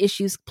into the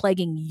issues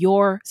plaguing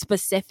your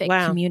specific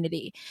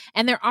community.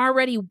 And they're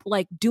already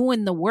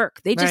doing the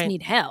work. They just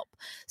need help.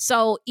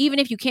 So even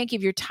if you can't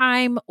give your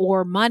time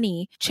or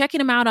money, checking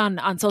them out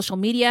on social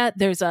media,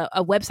 there's a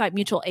website,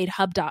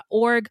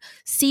 mutualaidhub.org.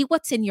 See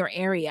what's in your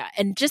area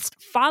and just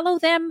follow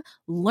them,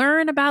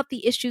 learn about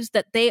the issues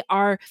that they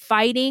are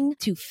fighting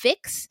to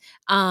fix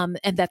and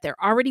that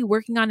they're already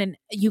working on. And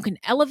you can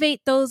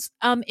elevate those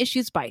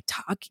issues by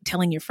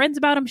telling your friends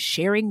about them,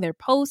 sharing their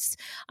posts,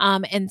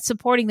 and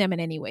supporting them in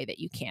any way that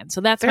you can.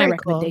 So that's my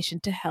recommendation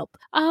to help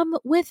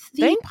with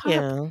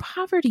the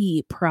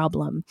poverty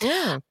problem.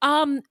 Yeah.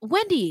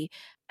 Wendy,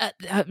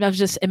 I was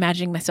just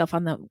imagining myself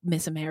on the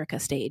Miss America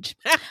stage.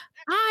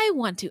 I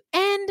want to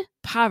end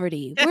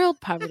poverty,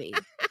 world poverty.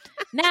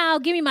 Now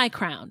give me my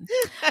crown.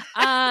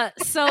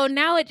 So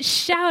now it's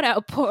shout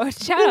out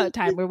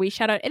time, where we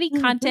shout out any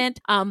content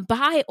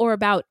by or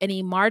about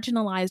any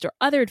marginalized or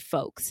othered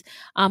folks,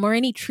 or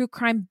any true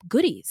crime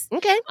goodies.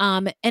 Okay.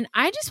 And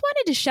I just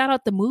wanted to shout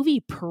out the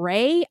movie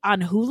Prey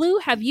on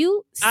Hulu. Have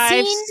you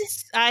seen?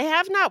 I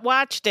have not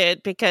watched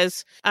it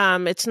because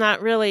it's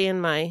not really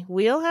in my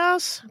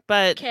wheelhouse,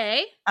 but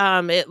okay.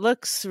 It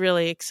looks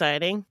really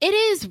exciting. It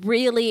is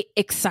really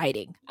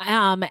exciting.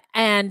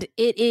 And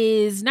it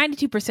is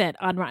 92%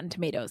 on Rotten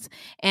Tomatoes.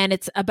 And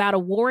it's about a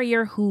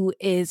warrior who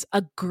is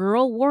a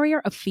girl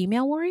warrior, a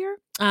female warrior.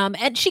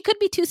 And she could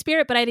be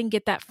two-spirit, but I didn't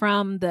get that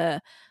from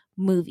the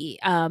movie.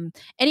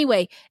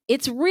 Anyway,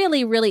 it's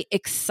really, really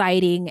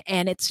exciting,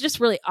 and it's just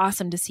really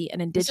awesome to see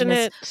an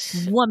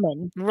Indigenous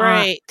woman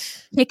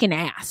kicking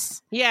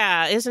ass.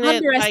 Yeah, isn't it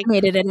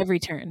underestimated at every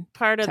turn?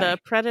 Part of the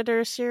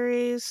Predator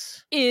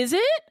series? Is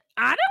it?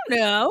 I don't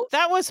know.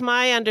 That was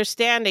my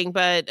understanding,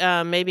 but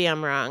maybe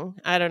I'm wrong.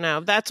 I don't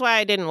know. That's why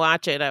I didn't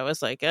watch it. I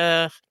was like,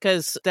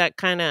 because that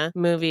kind of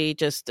movie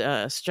just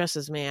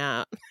stresses me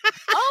out.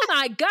 Oh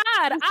my God,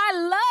 I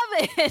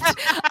love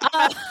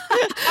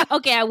it.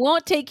 Okay, I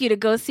won't take you to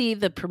go see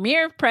the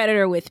premiere of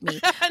Predator with me,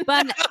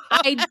 but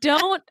I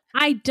don't.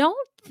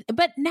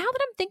 But now that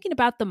I'm thinking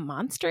about the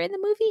monster in the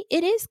movie,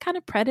 it is kind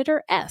of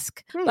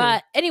Predator-esque.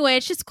 But anyway,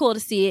 it's just cool to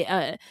see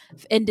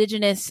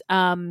Indigenous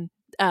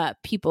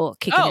people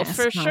kicking ass.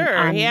 Oh, for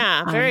sure.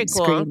 Very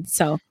cool. Screen.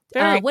 So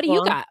what do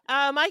you got?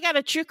 I got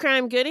a true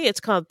crime goodie. It's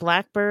called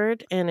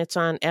Blackbird, and it's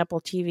on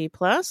Apple TV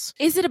Plus.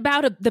 Is it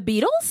about the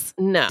Beatles?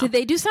 No. Did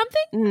they do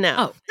something?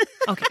 No.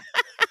 Oh, okay.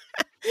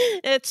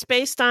 It's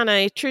based on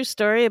a true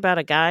story about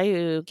a guy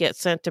who gets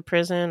sent to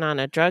prison on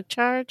a drug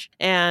charge,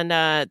 and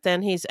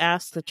then he's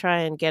asked to try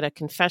and get a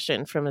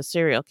confession from a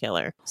serial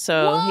killer.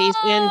 So he's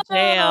in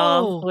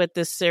jail with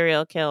this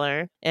serial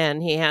killer,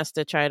 and he has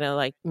to try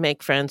to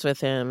make friends with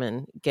him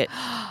and get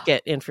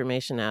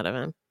information out of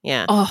him.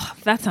 Yeah. Oh,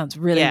 that sounds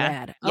really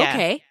rad. Yeah.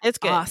 Okay. It's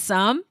good.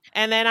 Awesome.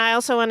 And then I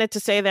also wanted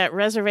to say that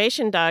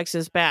Reservation Dogs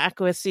is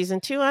back with season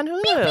 2 on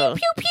Hulu. Pew, pew,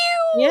 pew,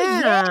 pew.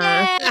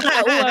 Yeah.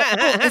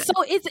 So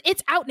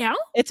it's out now?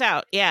 It's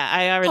out. Yeah.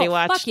 I already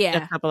watched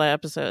a couple of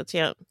episodes.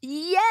 Yeah.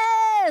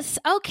 Yes.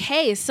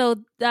 Okay. So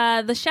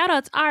the shout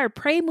outs are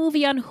Prey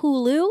movie on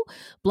Hulu,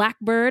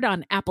 Blackbird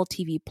on Apple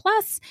TV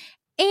Plus,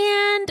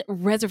 and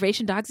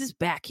Reservation Dogs is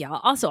back, y'all.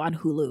 Also on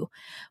Hulu.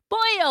 Boy,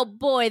 oh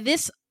boy,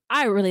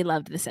 I really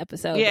loved this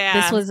episode.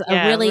 Yeah, this was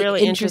a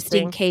really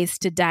interesting case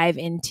to dive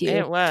into.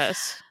 It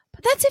was.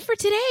 But that's it for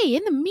today.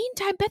 In the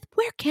meantime, Beth,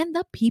 where can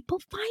the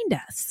people find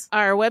us?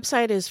 Our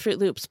website is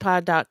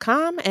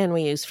fruitloopspod.com, and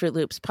we use Fruit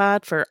Loops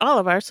Pod for all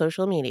of our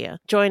social media.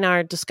 Join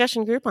our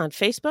discussion group on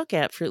Facebook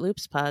at Fruit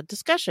Loops Pod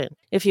Discussion.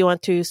 If you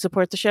want to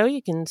support the show,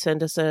 you can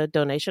send us a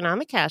donation on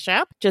the Cash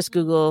App. Just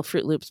Google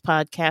Fruit Loops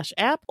Pod Cash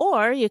App,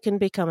 or you can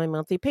become a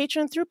monthly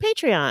patron through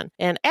Patreon.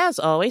 And as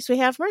always, we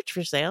have merch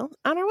for sale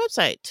on our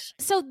website.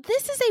 So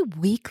this is a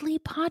weekly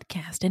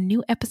podcast, and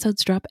new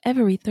episodes drop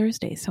every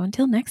Thursday. So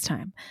until next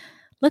time,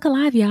 look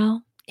alive,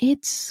 y'all.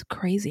 It's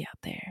crazy out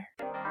there.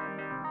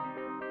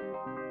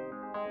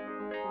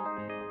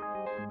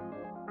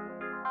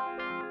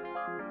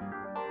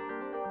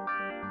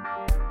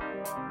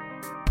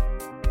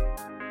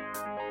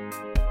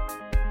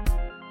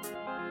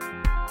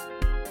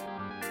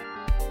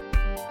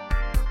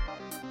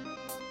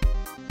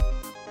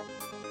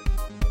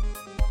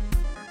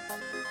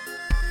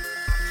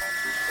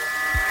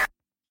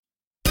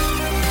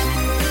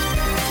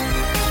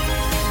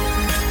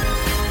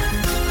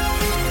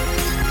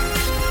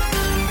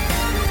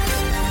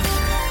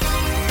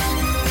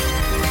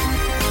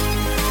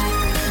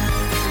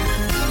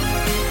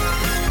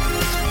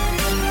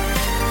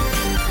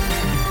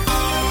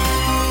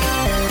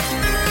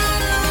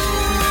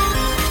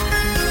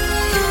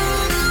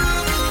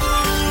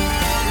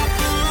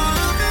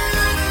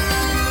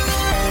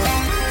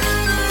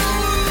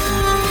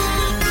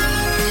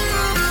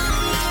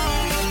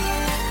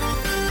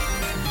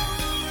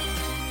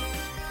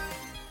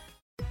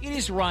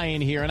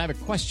 Ryan here, and I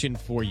have a question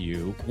for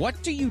you.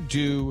 What do you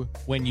do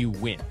when you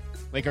win?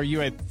 Like, are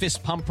you a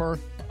fist pumper,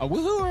 a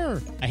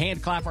woohooer, a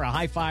hand clapper, a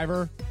high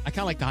fiver? I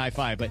kind of like the high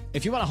five, but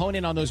if you want to hone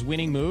in on those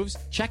winning moves,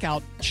 check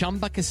out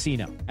Chumba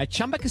Casino. At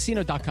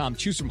ChumbaCasino.com,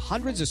 choose from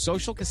hundreds of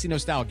social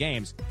casino-style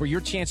games for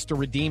your chance to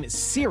redeem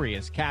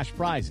serious cash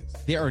prizes.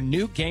 There are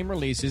new game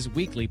releases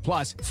weekly,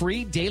 plus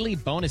free daily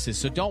bonuses,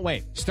 so don't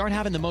wait. Start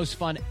having the most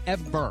fun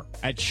ever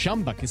at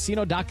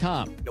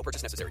ChumbaCasino.com. No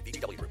purchase necessary.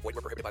 VGW. Void where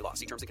prohibited by law.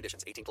 See terms and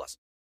conditions. 18+.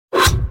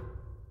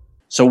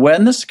 So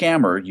when the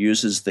scammer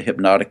uses the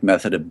hypnotic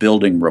method of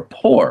building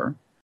rapport,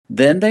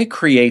 then they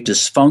create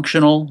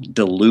dysfunctional,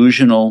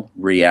 delusional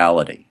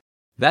reality.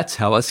 That's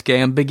how a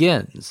scam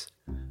begins.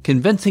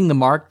 Convincing the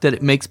mark that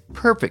it makes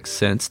perfect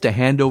sense to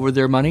hand over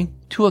their money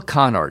to a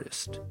con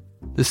artist.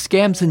 The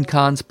Scams and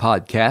Cons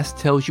podcast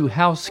tells you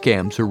how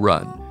scams are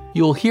run.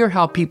 You'll hear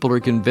how people are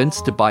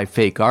convinced to buy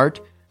fake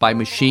art, buy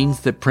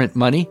machines that print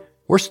money,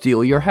 or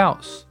steal your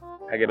house.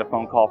 I get a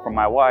phone call from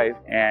my wife,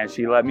 and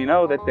she let me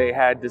know that they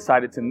had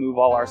decided to move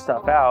all our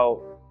stuff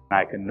out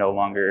I could no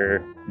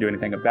longer do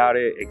anything about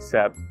it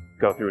except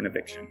go through an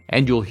eviction.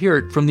 And you'll hear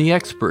it from the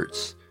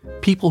experts,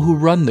 people who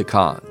run the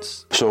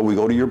cons. So we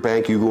go to your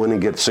bank, you go in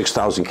and get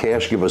 $6,000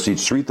 cash, give us each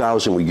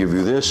 $3,000, we give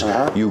you this.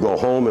 You go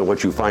home and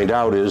what you find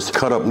out is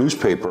cut up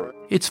newspaper.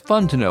 It's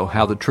fun to know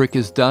how the trick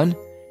is done,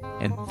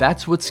 and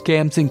that's what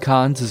Scams and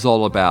Cons is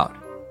all about.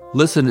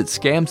 Listen at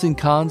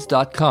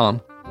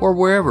scamsandcons.com or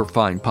wherever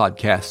fine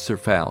podcasts are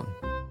found.